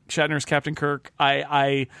 Shatner's Captain Kirk.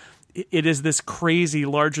 It is this crazy,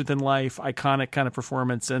 larger than life, iconic kind of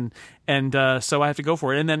performance, and so I have to go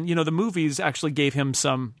for it. And then the movies actually gave him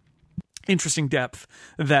some interesting depth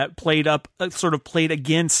that played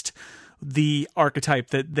against the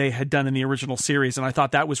archetype that they had done in the original series, and I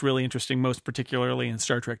thought that was really interesting, most particularly in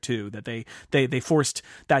Star Trek II, that they forced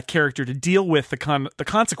that character to deal with the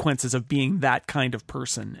consequences of being that kind of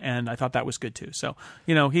person, and I thought that was good too. So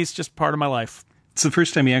he's just part of my life. It's the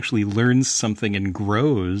first time he actually learns something and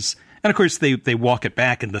grows, and of course they walk it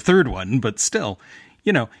back in the third one, but still,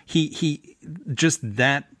 he just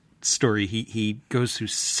that story, he goes through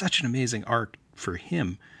such an amazing arc for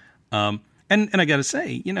him. And I got to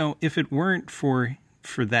say, if it weren't for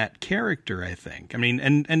that character, I think, I mean,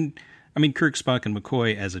 Kirk, Spock, and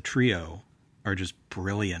McCoy as a trio are just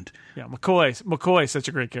brilliant. Yeah, McCoy is such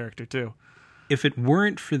a great character too. If it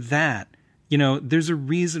weren't for that, there's a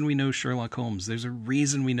reason we know Sherlock Holmes. There's a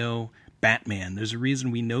reason we know Batman. There's a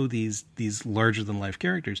reason we know these larger than life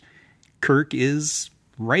characters. Kirk is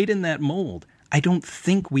right in that mold. I don't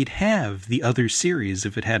think we'd have the other series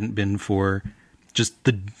if it hadn't been for just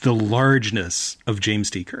the largeness of James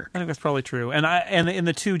T. Kirk. I think that's probably true. And in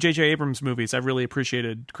the two J.J. Abrams movies, I really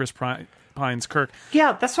appreciated Chris Pine's Kirk.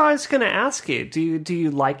 Yeah, that's what I was going to ask you. Do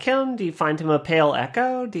you like him? Do you find him a pale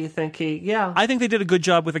echo? Do you think I think they did a good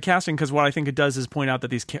job with the casting, because what I think it does is point out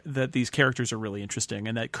that these characters are really interesting,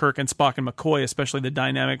 and that Kirk and Spock and McCoy, especially the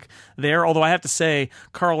dynamic there. Although I have to say,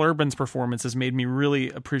 Carl Urban's performance has made me really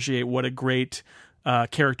appreciate what a great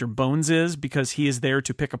character Bones is, because he is there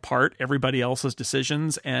to pick apart everybody else's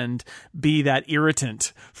decisions and be that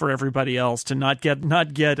irritant for everybody else, to not get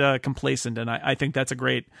complacent. And I think that's a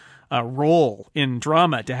great role in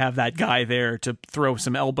drama, to have that guy there to throw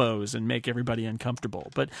some elbows and make everybody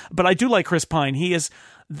uncomfortable. But I do like Chris Pine. He is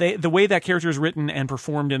the way that character is written and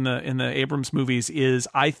performed in the Abrams movies is,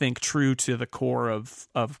 I think, true to the core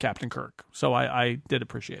of Captain Kirk. So I did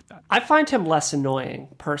appreciate that. I find him less annoying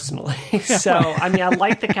personally. So I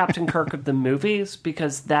like the Captain Kirk of the movies,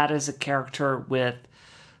 because that is a character with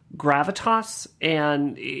gravitas,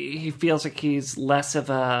 and he feels like he's less of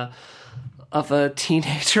a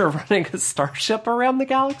teenager running a starship around the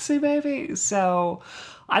galaxy, maybe. So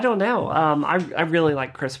I don't know. I really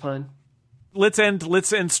like Chris Pine. Let's end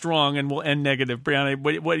strong, and we'll end negative.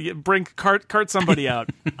 Brianna, cart somebody out.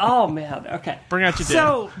 Oh man, okay. Bring out your day.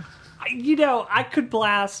 So, I could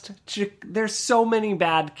blast. There's so many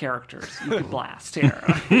bad characters you could blast here.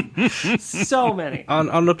 So many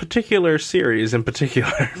on a particular series in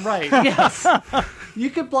particular. Right? Yes. You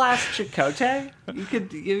could blast Chakotay.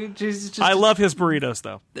 You just I love his burritos,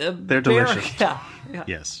 though. They're delicious. Yeah.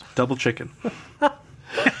 Yes. Double chicken.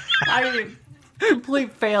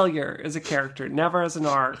 Complete failure as a character, never as an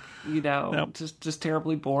arc. Nope. Just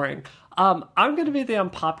terribly boring. I'm going to be the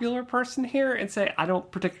unpopular person here and say I don't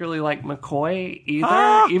particularly like McCoy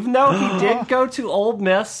either, even though he did go to Ole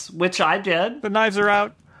Miss, which I did. The knives are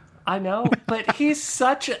out. I know, but he's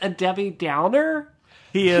such a Debbie Downer.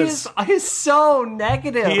 He is. He's so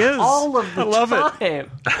negative. He is. All of the I love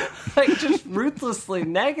time. Like, just ruthlessly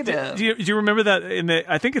negative. Do you remember that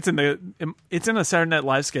I think it's in a Saturday Night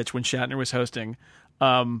Live sketch when Shatner was hosting.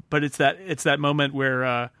 But it's that moment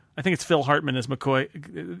where I think it's Phil Hartman as McCoy.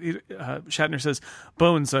 Shatner says,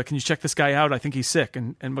 "Bones, can you check this guy out? I think he's sick."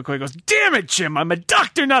 And McCoy goes, "Damn it, Jim! I'm a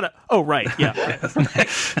doctor, not a." Oh, right, yeah,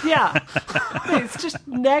 yeah. It's just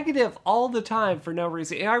negative all the time for no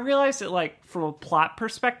reason. And I realize that, like, from a plot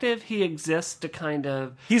perspective, he exists to kind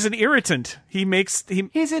of. He's an irritant. He's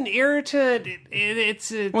an irritant.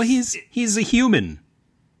 Well, he's a human.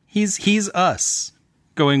 He's us.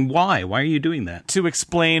 Going, why? Why are you doing that? To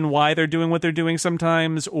explain why they're doing what they're doing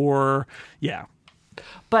sometimes, or, yeah.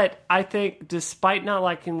 But I think, despite not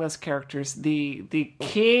liking those characters, the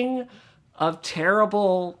king of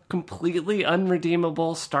terrible, completely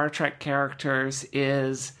unredeemable Star Trek characters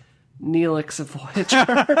is Neelix of Voyager.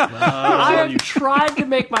 I have tried to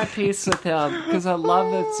make my peace with him because I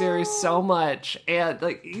love that series so much. And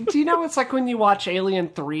like, do you know it's like when you watch Alien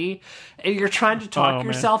 3 and you're trying to talk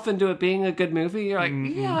yourself into it being a good movie? You're like,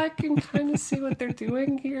 yeah, I can kind of see what they're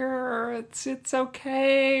doing here. It's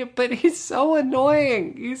okay, but he's so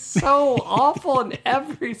annoying. He's so awful in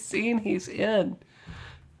every scene he's in.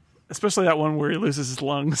 Especially that one where he loses his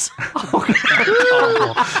lungs.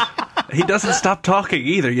 He doesn't stop talking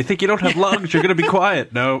either. You think you don't have lungs, you're going to be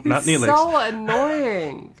quiet. No, not Neelix. So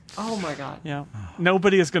annoying. Oh my god. Yeah.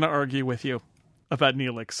 Nobody is going to argue with you about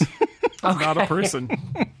Neelix. Not a person.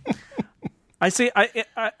 I say, I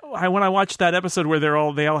when I watched that episode where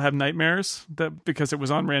they all have nightmares because it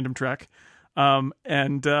was on Random Trek, and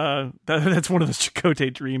that's one of the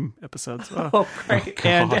Chakotay dream episodes. Oh, great!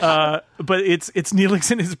 And but it's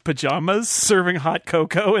Neelix in his pajamas serving hot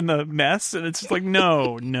cocoa in the mess, and it's just like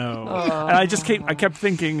no. And I kept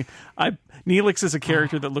thinking, Neelix is a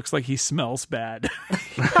character that looks like he smells bad.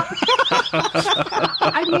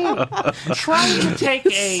 I mean, trying to take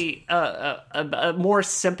a more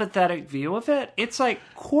sympathetic view of it, it's like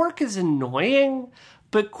Quark is annoying,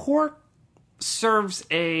 but Quark serves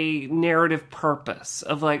a narrative purpose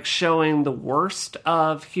of like showing the worst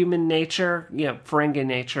of human nature, Ferengi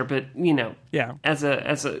nature, but as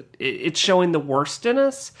a it's showing the worst in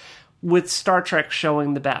us, with Star Trek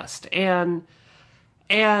showing the best. And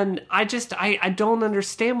I don't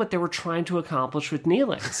understand what they were trying to accomplish with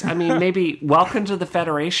Neelix. I mean, maybe welcome to the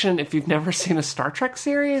Federation if you've never seen a Star Trek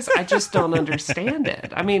series. I just don't understand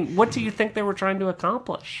it. I mean, what do you think they were trying to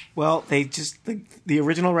accomplish? Well, the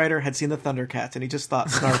original writer had seen the Thundercats, and he just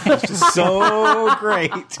thought Snark was just so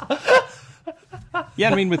great.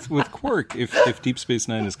 Yeah, I mean, with Quark, if Deep Space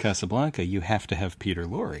Nine is Casablanca, you have to have Peter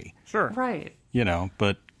Lorre. Sure. Right.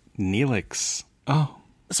 But Neelix,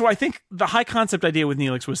 So I think the high concept idea with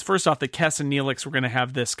Neelix was, first off, that Kes and Neelix were going to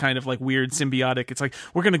have this kind of like weird symbiotic. It's like,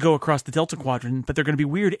 we're going to go across the Delta Quadrant, but they're going to be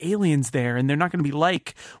weird aliens there, and they're not going to be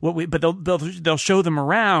like but they'll show them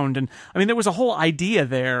around. And I mean, there was a whole idea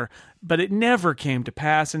there, but it never came to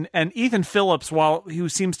pass. And Ethan Phillips, who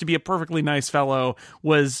seems to be a perfectly nice fellow,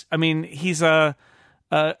 he's I don't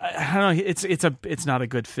know. It's not a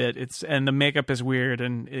good fit. And the makeup is weird,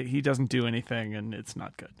 and he doesn't do anything, and it's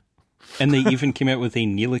not good. And they even came out with a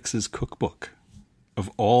Neelix's cookbook of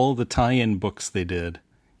all the tie-in books they did.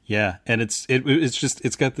 Yeah, and it's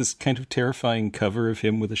got this kind of terrifying cover of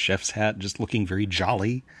him with a chef's hat, just looking very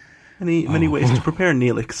jolly. Many ways to prepare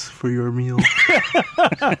Neelix for your meal.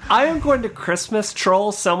 I am going to Christmas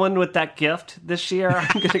troll someone with that gift this year.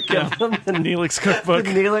 I'm going to give them the Neelix cookbook.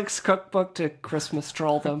 The Neelix cookbook to Christmas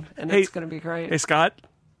troll them, and it's going to be great. Hey, Scott,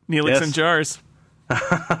 Neelix in jars.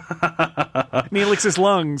 Neelix's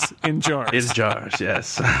lungs in jars. In jars,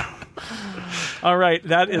 yes. All right,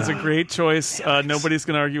 that is a great choice. Nobody's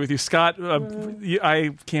going to argue with you, Scott.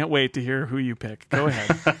 I can't wait to hear who you pick. Go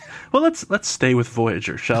ahead. Well, let's stay with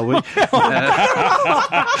Voyager, shall we?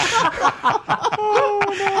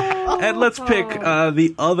 And let's pick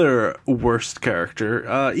the other worst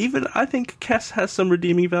character. Even I think Kes has some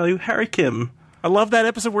redeeming value. Harry Kim. I love that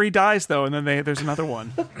episode where he dies, though, and then there's another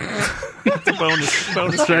one. It's a bonus.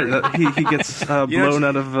 That's right. He gets blown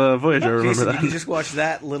out of Voyager. I remember that. You can just watch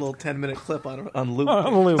that little 10-minute clip on loop.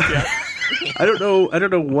 On loop, yeah. I don't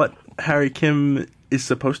know what Harry Kim is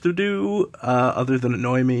supposed to do other than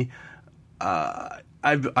annoy me.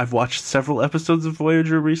 I've watched several episodes of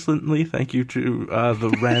Voyager recently, thank you to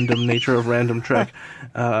the random nature of Random Trek,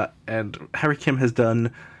 and Harry Kim has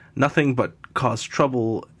done nothing but cause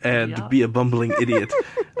trouble and be a bumbling idiot.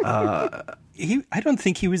 I don't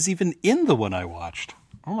think he was even in the one I watched.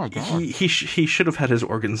 Oh my god! He should have had his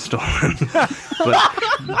organs stolen, but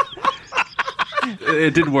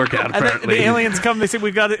it didn't work out. Apparently, the aliens come. They say,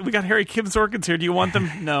 "We got Harry Kim's organs here. Do you want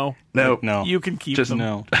them?" No. You can keep them.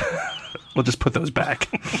 No. We'll just put those back.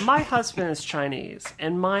 My husband is Chinese,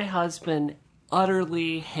 and my husband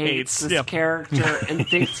utterly hates this character and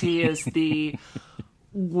thinks he is the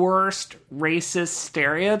worst racist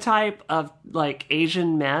stereotype of like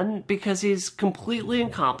Asian men because he's completely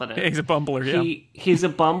incompetent. He's a bumbler, He's a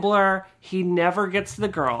bumbler. He never gets the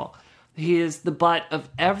girl. He is the butt of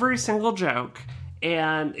every single joke.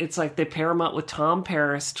 And it's like they pair him up with Tom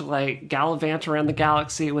Paris to like gallivant around the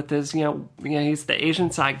galaxy with his, he's the Asian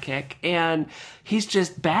sidekick. And he's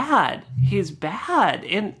just bad. He's bad.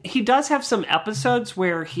 And he does have some episodes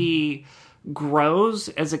where he grows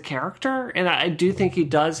as a character, and I do think he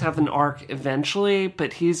does have an arc eventually,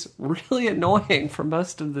 but he's really annoying for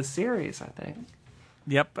most of the series, I think.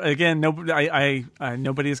 Yep. Again,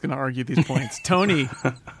 nobody is going to argue these points. Tony,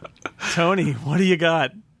 what do you got?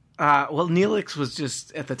 Well, Neelix was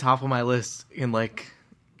just at the top of my list in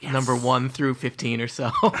number 1 through 15 or so.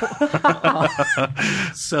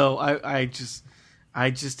 So I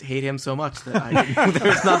just hate him so much that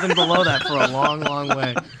there's nothing below that for a long, long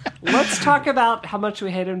way. Let's talk about how much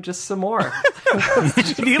we hate him just some more.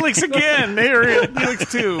 Neelix again.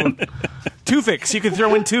 Neelix 2. Tuvix. You can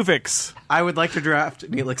throw in Tuvix. I would like to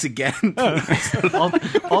draft Neelix again.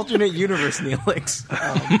 Alternate universe Neelix.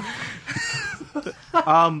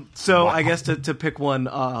 So I guess to pick one,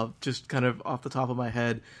 just kind of off the top of my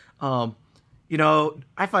head, I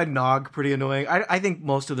find Nog pretty annoying. I think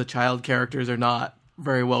most of the child characters are not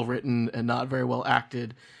very well written and not very well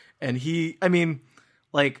acted. And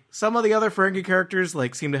some of the other Ferengi characters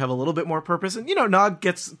seem to have a little bit more purpose. And Nog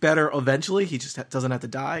gets better eventually. He just doesn't have to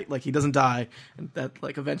die. He doesn't die, and that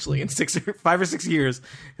eventually in 5 or 6 years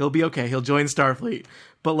he'll be okay. He'll join Starfleet.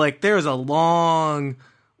 But there's a long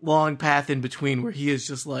path in between where he is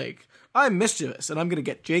just I'm mischievous and I'm going to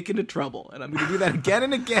get Jake into trouble and I'm going to do that again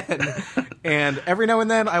and again. And every now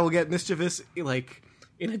and then I will get mischievous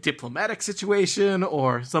in a diplomatic situation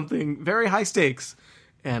or something very high stakes.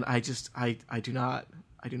 And I do not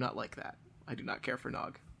like that. I do not care for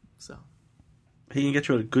Nog. So he can get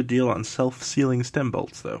you a good deal on self-sealing stem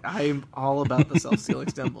bolts, though. I'm all about the self-sealing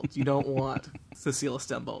stem bolts. You don't want to seal a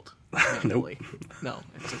stem bolt manually. Nope. No,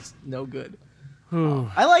 it's just no good.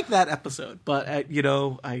 I like that episode, but I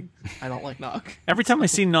don't like Nog. Every time I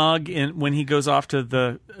see Nog when he goes off to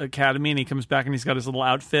the academy and he comes back and he's got his little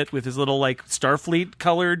outfit with his little Starfleet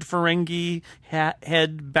colored Ferengi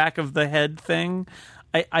head, back of the head thing,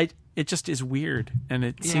 it just is weird, and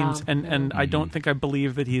it seems, and I don't think I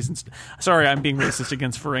believe that he's. Sorry, I'm being racist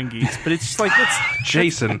against Ferengis, but it's just it's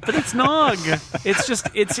Jason. But it's Nog.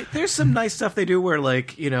 There's some nice stuff they do where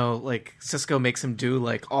Cisco makes him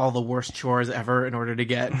do all the worst chores ever in order to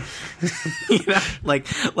get,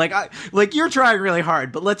 you're trying really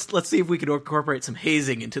hard, but let's see if we can incorporate some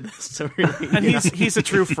hazing into this. So really, and he's a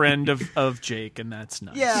true friend of Jake, and that's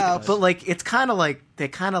nice. Yeah, but it's kind of they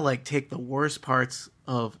kind of take the worst parts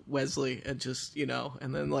of Wesley and just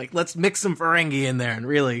and then let's mix some Ferengi in there and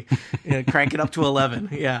really crank it up to 11.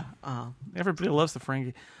 Yeah, everybody loves the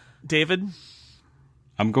Ferengi. David,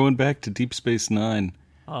 I'm going back to Deep Space Nine.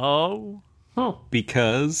 Oh,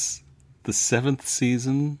 because the 7th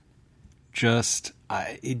season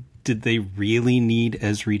did they really need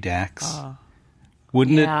Ezri Dax?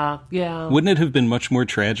 Wouldn't it have been much more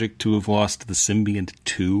tragic to have lost the symbiont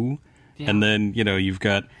too? Yeah. And then you've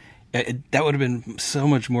got. That would have been so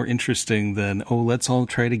much more interesting than, let's all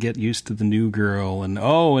try to get used to the new girl.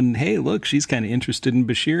 And, hey, look, she's kind of interested in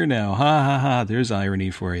Bashir now. Ha, ha, ha. There's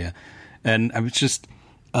irony for you. And I was just,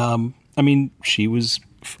 she was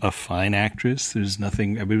a fine actress. There's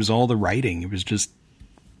nothing, it was all the writing. It was just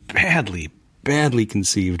badly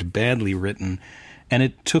conceived, badly written. And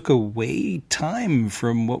it took away time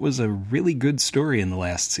from what was a really good story in the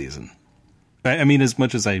last season. As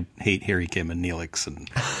much as I hate Harry Kim and Neelix and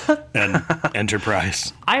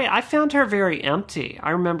Enterprise. I found her very empty.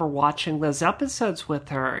 I remember watching those episodes with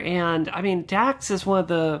her, and Dax is one of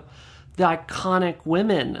the iconic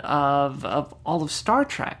women of all of Star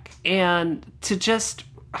Trek. And to just...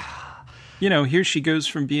 here she goes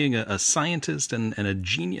from being a scientist and a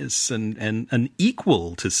genius and an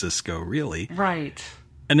equal to Cisco, really. Right.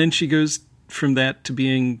 And then she goes from that to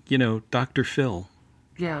being, Dr. Phil.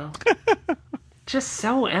 Yeah. Just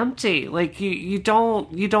so empty. You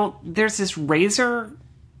don't there's this razor,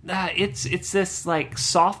 it's this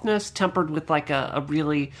softness tempered with a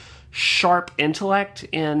really sharp intellect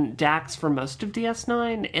in Dax for most of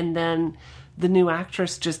DS9, and then the new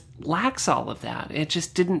actress just lacks all of that. It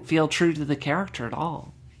just didn't feel true to the character at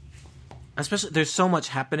all. Especially, there's so much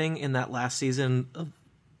happening in that last season of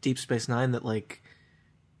Deep Space Nine that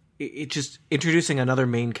it just introducing another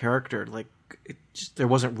main character, there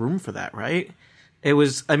wasn't room for that, right? It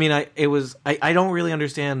was. I don't really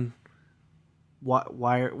understand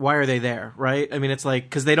why are they there, right? It's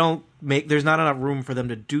because they don't make. There's not enough room for them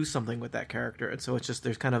to do something with that character, and so it's just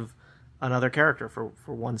there's kind of another character for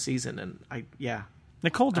one season, and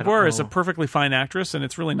Nicole DeBoer is a perfectly fine actress, and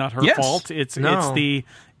it's really not her fault. It's the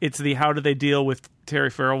how do they deal with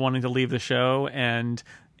Terry Farrell wanting to leave the show, and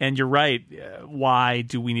you're right. Why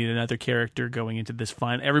do we need another character going into this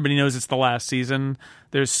fine? Everybody knows it's the last season.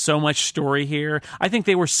 There's so much story here. I think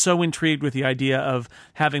they were so intrigued with the idea of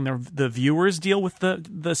having the viewers deal with the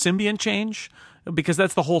symbiont change, because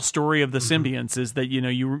that's the whole story of the symbionts, is that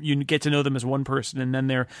you get to know them as one person and then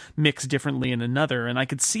they're mixed differently in another. And I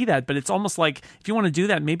could see that, but it's almost like if you want to do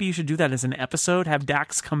that, maybe you should do that as an episode. Have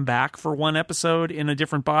Dax come back for one episode in a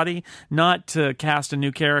different body, not to cast a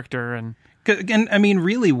new character. And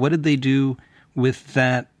really, what did they do with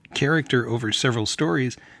that character over several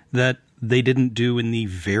stories that they didn't do in the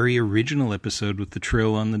very original episode with the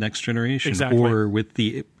Trill on the Next Generation? Exactly. Or with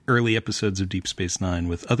the early episodes of Deep Space Nine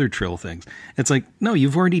with other Trill things? It's no,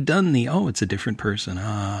 you've already done it's a different person.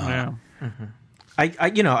 Yeah. Mm-hmm.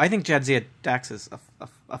 I think Jadzia Dax is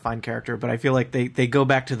a fine character, but I feel like they go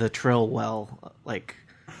back to the Trill like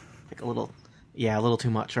a little Yeah, a little too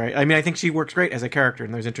much, right? I mean, I think she works great as a character,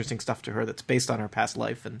 and there's interesting stuff to her that's based on her past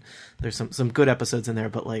life, and there's some good episodes in there.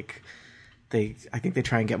 But like, I think they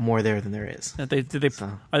try and get more there than there is.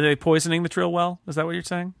 Are they poisoning the Trill well? Is that what you're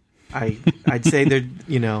saying? I'd say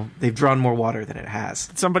they've drawn more water than it has.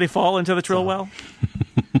 Did somebody fall into the Trill well?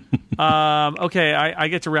 Okay, I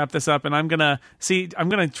get to wrap this up, and I'm gonna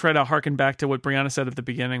try to harken back to what Brianna said at the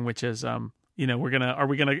beginning, which is, are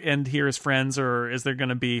we gonna end here as friends, or is there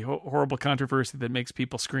gonna be horrible controversy that makes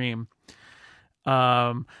people scream?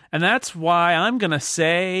 And that's why I'm gonna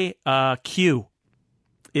say Q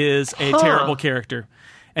is a terrible character.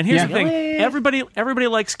 And here's the thing: everybody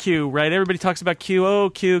likes Q, right? Everybody talks about Q. Oh,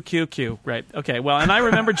 Q, right? Okay, well, and I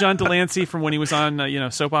remember John Delancey from when he was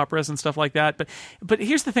on, soap operas and stuff like that. But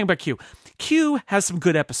here's the thing about Q. Q has some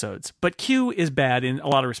good episodes, but Q is bad in a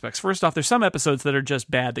lot of respects. First off, there's some episodes that are just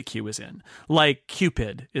bad that Q is in. Like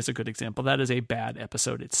Cupid is a good example. That is a bad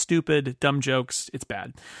episode. It's stupid, dumb jokes. It's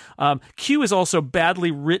bad. Q is also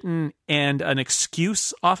badly written and an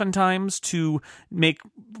excuse oftentimes to make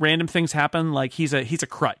random things happen. Like he's a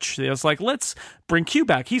crutch. It's like, let's bring Q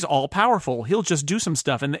back. He's all powerful. He'll just do some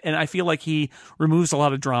stuff. And I feel like he removes a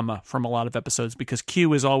lot of drama from a lot of episodes because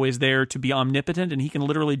Q is always there to be omnipotent and he can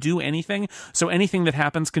literally do anything. So anything that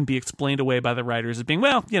happens can be explained away by the writers as being,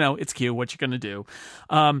 well, it's Q. What you going to do?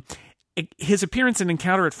 His appearance in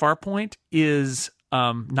Encounter at Farpoint is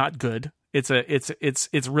not good. It's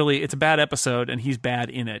a bad episode, and he's bad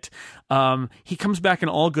in it. He comes back in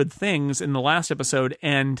All Good Things in the last episode,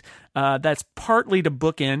 and that's partly to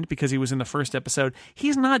bookend because he was in the first episode.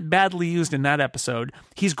 He's not badly used in that episode.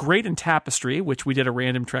 He's great in Tapestry, which we did a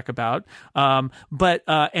random trek about.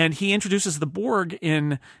 And he introduces the Borg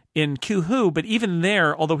in Q Who, but even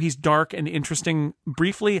there, although he's dark and interesting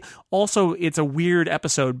briefly, also it's a weird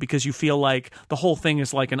episode because you feel like the whole thing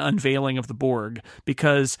is like an unveiling of the Borg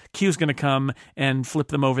because Q's going to come and flip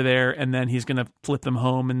them over there and then he's going to flip them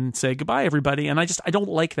home and say goodbye everybody. And I don't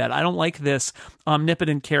like that. I don't like this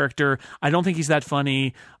omnipotent character. I don't think he's that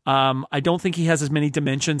funny. I don't think he has as many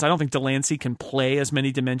dimensions. I don't think Delancey can play as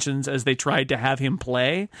many dimensions as they tried to have him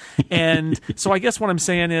play. And so I guess what I'm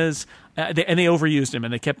saying is, they overused him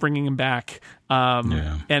and they kept bringing him back. I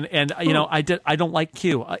don't like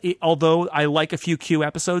Q. Although I like a few Q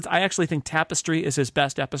episodes, I actually think Tapestry is his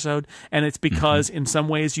best episode, and it's because in some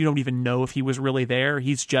ways you don't even know if he was really there.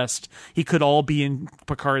 He could all be in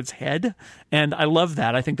Picard's head, and I love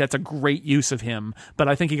that. I think that's a great use of him, but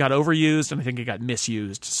I think he got overused and I think he got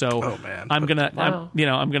misused. So I'm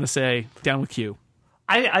gonna say down with Q.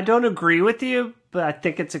 I don't agree with you, but I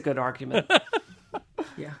think it's a good argument.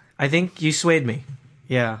 Yeah, I think you swayed me.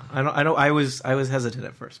 Yeah, I was hesitant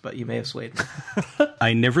at first, but you may have swayed me.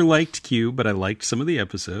 I never liked Q, but I liked some of the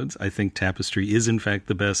episodes. I think Tapestry is in fact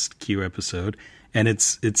the best Q episode, and it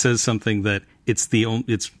says something that it's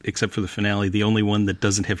except for the finale, the only one that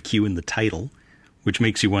doesn't have Q in the title, which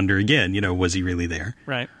makes you wonder again, was he really there?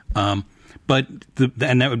 Right. But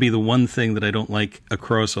and that would be the one thing that I don't like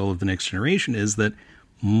across all of the Next Generation is that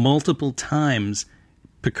multiple times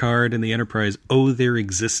Picard and the Enterprise owe their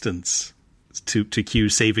existence to Q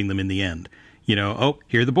saving them in the end. Here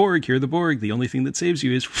are the Borg. The only thing that saves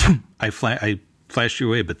you is I flashed you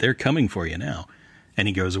away, but they're coming for you now. And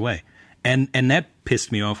he goes away. And that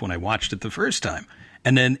pissed me off when I watched it the first time.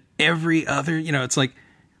 And then every other,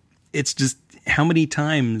 it's just how many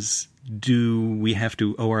times do we have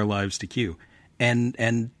to owe our lives to Q?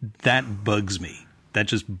 And that bugs me. That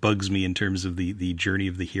just bugs me in terms of the journey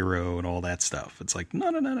of the hero and all that stuff. It's like,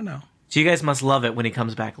 no. So you guys must love it when he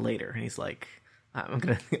comes back later and he's like, I'm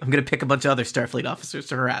gonna pick a bunch of other Starfleet officers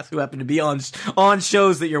to harass who happen to be on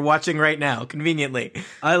shows that you're watching right now, conveniently.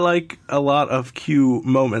 I like a lot of Q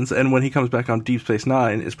moments, and when he comes back on Deep Space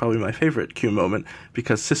Nine is probably my favorite Q moment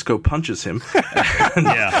because Cisco punches him.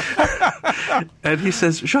 And he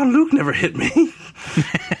says, Jean-Luc never hit me.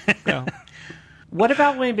 Yeah. What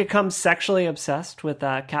about when he becomes sexually obsessed with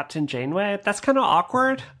Captain Janeway? That's kind of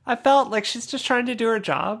awkward. I felt like she's just trying to do her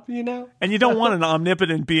job, And you don't want an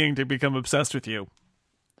omnipotent being to become obsessed with you.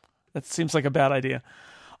 That seems like a bad idea.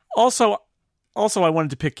 Also, I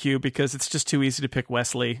wanted to pick Q because it's just too easy to pick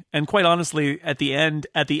Wesley. And quite honestly, at the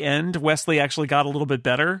end, Wesley actually got a little bit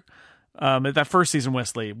better. At that first season,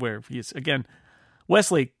 Wesley, where he's again,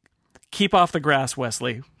 Wesley, keep off the grass,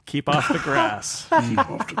 Wesley. Keep off the grass. Keep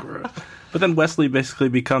off the grass. But then Wesley basically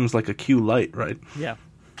becomes like a Q light, right? Yeah.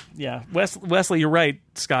 Wesley, you're right,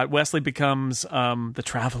 Scott. Wesley becomes the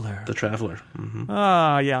Traveler. The Traveler. Mm-hmm.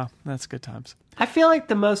 Yeah. That's good times. I feel like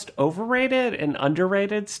the most overrated and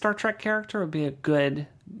underrated Star Trek character would be a good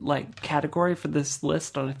category for this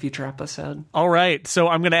list on a future episode. All right, so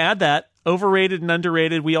I'm going to add that. Overrated and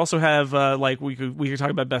underrated. We also have we could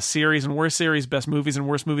talk about best series and worst series, best movies and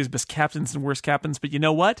worst movies, best captains and worst captains. But you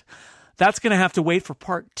know what? That's going to have to wait for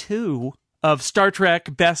part 2 of Star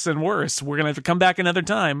Trek best and worst. We're going to have to come back another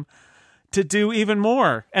time to do even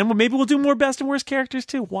more, and maybe we'll do more best and worst characters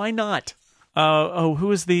too. Why not?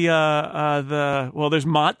 Who is there's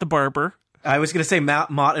Mott the barber. I was going to say Mott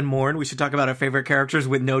and Morn. We should talk about our favorite characters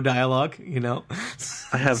with no dialogue,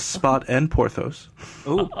 I have Spot and Porthos.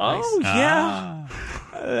 Ooh, nice. Yeah.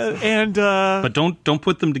 But don't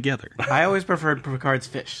put them together. I always preferred Picard's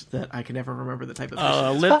fish. That I can never remember the type of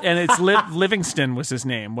fish. And it's Livingston was his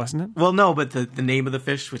name, wasn't it? Well, no, but the name of the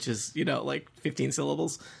fish, which is 15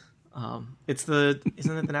 syllables. Isn't it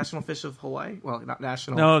the national fish of Hawaii? Well, not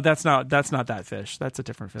national. No, that's not that fish. That's a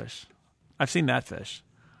different fish. I've seen that fish.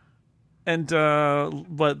 And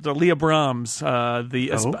but the Leah Brahms, the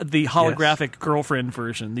holographic girlfriend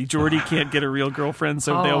version. The Geordie can't get a real girlfriend,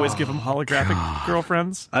 so they always give him holographic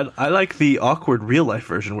girlfriends. I like the awkward real life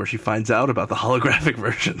version where she finds out about the holographic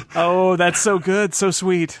version. Oh, that's so good, so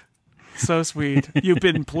sweet, so sweet. You've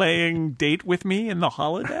been playing date with me in the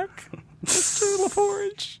holodeck, Mr.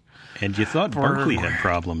 LaForge. And you thought Barkley had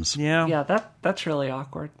problems. Yeah, that's really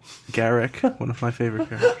awkward. Garrick, one of my favorite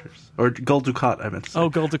characters. Or Gul Dukat, I meant to say. Oh,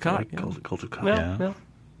 Gul Dukat. Gul Dukat. Well,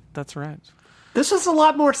 that's right. This was a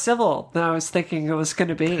lot more civil than I was thinking it was going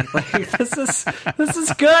to be. This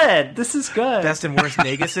is good. This is good. Best and worst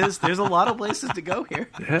Neguses. There's a lot of places to go here.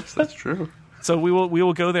 Yes, that's true. So we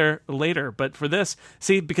will go there later, but for this,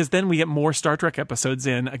 because then we get more Star Trek episodes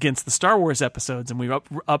in against the Star Wars episodes, and we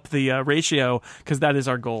up the ratio, because that is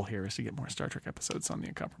our goal here, is to get more Star Trek episodes on the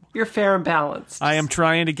Incomparable. You're fair and balanced. I am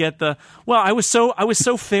trying to get I was so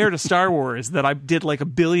fair to Star Wars that I did like 1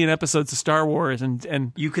 billion episodes of Star Wars,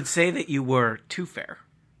 and you could say that you were too fair.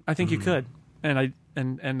 I think you could, and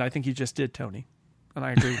I think you just did, Tony, and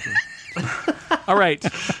I agree with you. All right,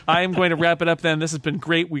 I am going to wrap it up then. This has been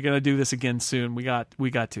great. We're going to do this again soon. We got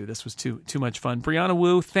to. This was too much fun. Brianna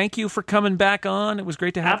Wu, thank you for coming back on. It was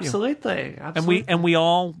great to have you. Absolutely. And we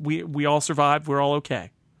all survived. We're all okay.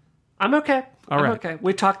 I'm okay. All right. Okay.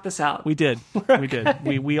 We talked this out. We did. We did.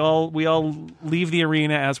 We all leave the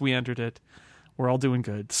arena as we entered it. We're all doing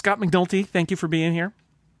good. Scott McNulty, thank you for being here.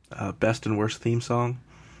 Best and worst theme song.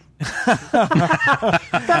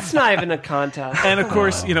 That's not even a contest. And of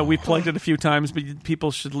course, we plugged it a few times, but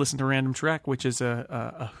people should listen to Random Trek, which is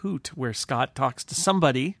a hoot where Scott talks to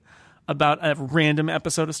somebody about a random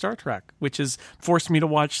episode of Star Trek, which has forced me to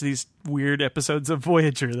watch these weird episodes of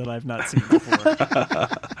Voyager that I've not seen before.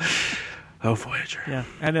 Oh, Voyager. Yeah,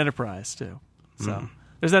 and Enterprise too. So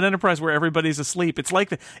there's that Enterprise where everybody's asleep. It's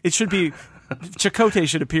like it should be. Chakotay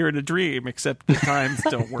should appear in a dream, except the times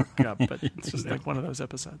don't work up. But it's just like one of those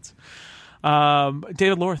episodes.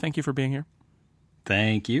 David Lohr, thank you for being here.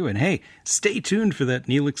 Thank you. And hey, stay tuned for that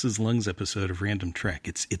Neelix's Lungs episode of Random Trek.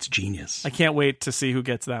 It's genius. I can't wait to see who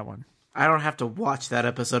gets that one. I don't have to watch that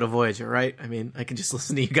episode of Voyager, right? I mean, I can just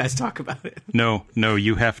listen to you guys talk about it. No,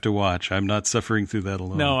 you have to watch. I'm not suffering through that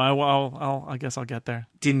alone. No, I guess I'll get there.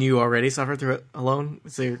 Didn't you already suffer through it alone?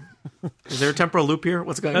 Is there a temporal loop here?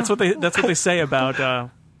 What's going on? That's what they say about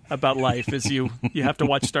life. Is you have to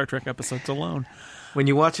watch Star Trek episodes alone. When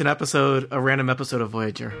you watch a random episode of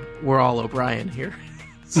Voyager, we're all O'Brien here.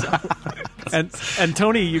 So. and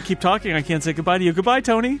Tony, you keep talking. I can't say goodbye to you. Goodbye,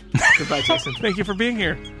 Tony. Goodbye, Jason. Thank you for being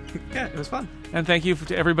here. Yeah, it was fun. And thank you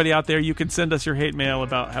to everybody out there. You can send us your hate mail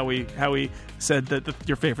about how we said that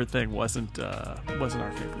your favorite thing wasn't our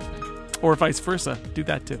favorite thing, or vice versa. Do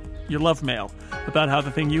that too. Your love mail about how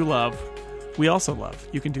the thing you love, we also love.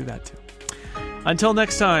 You can do that too. Until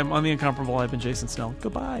next time on The Incomparable, I've been Jason Snell.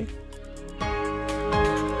 Goodbye.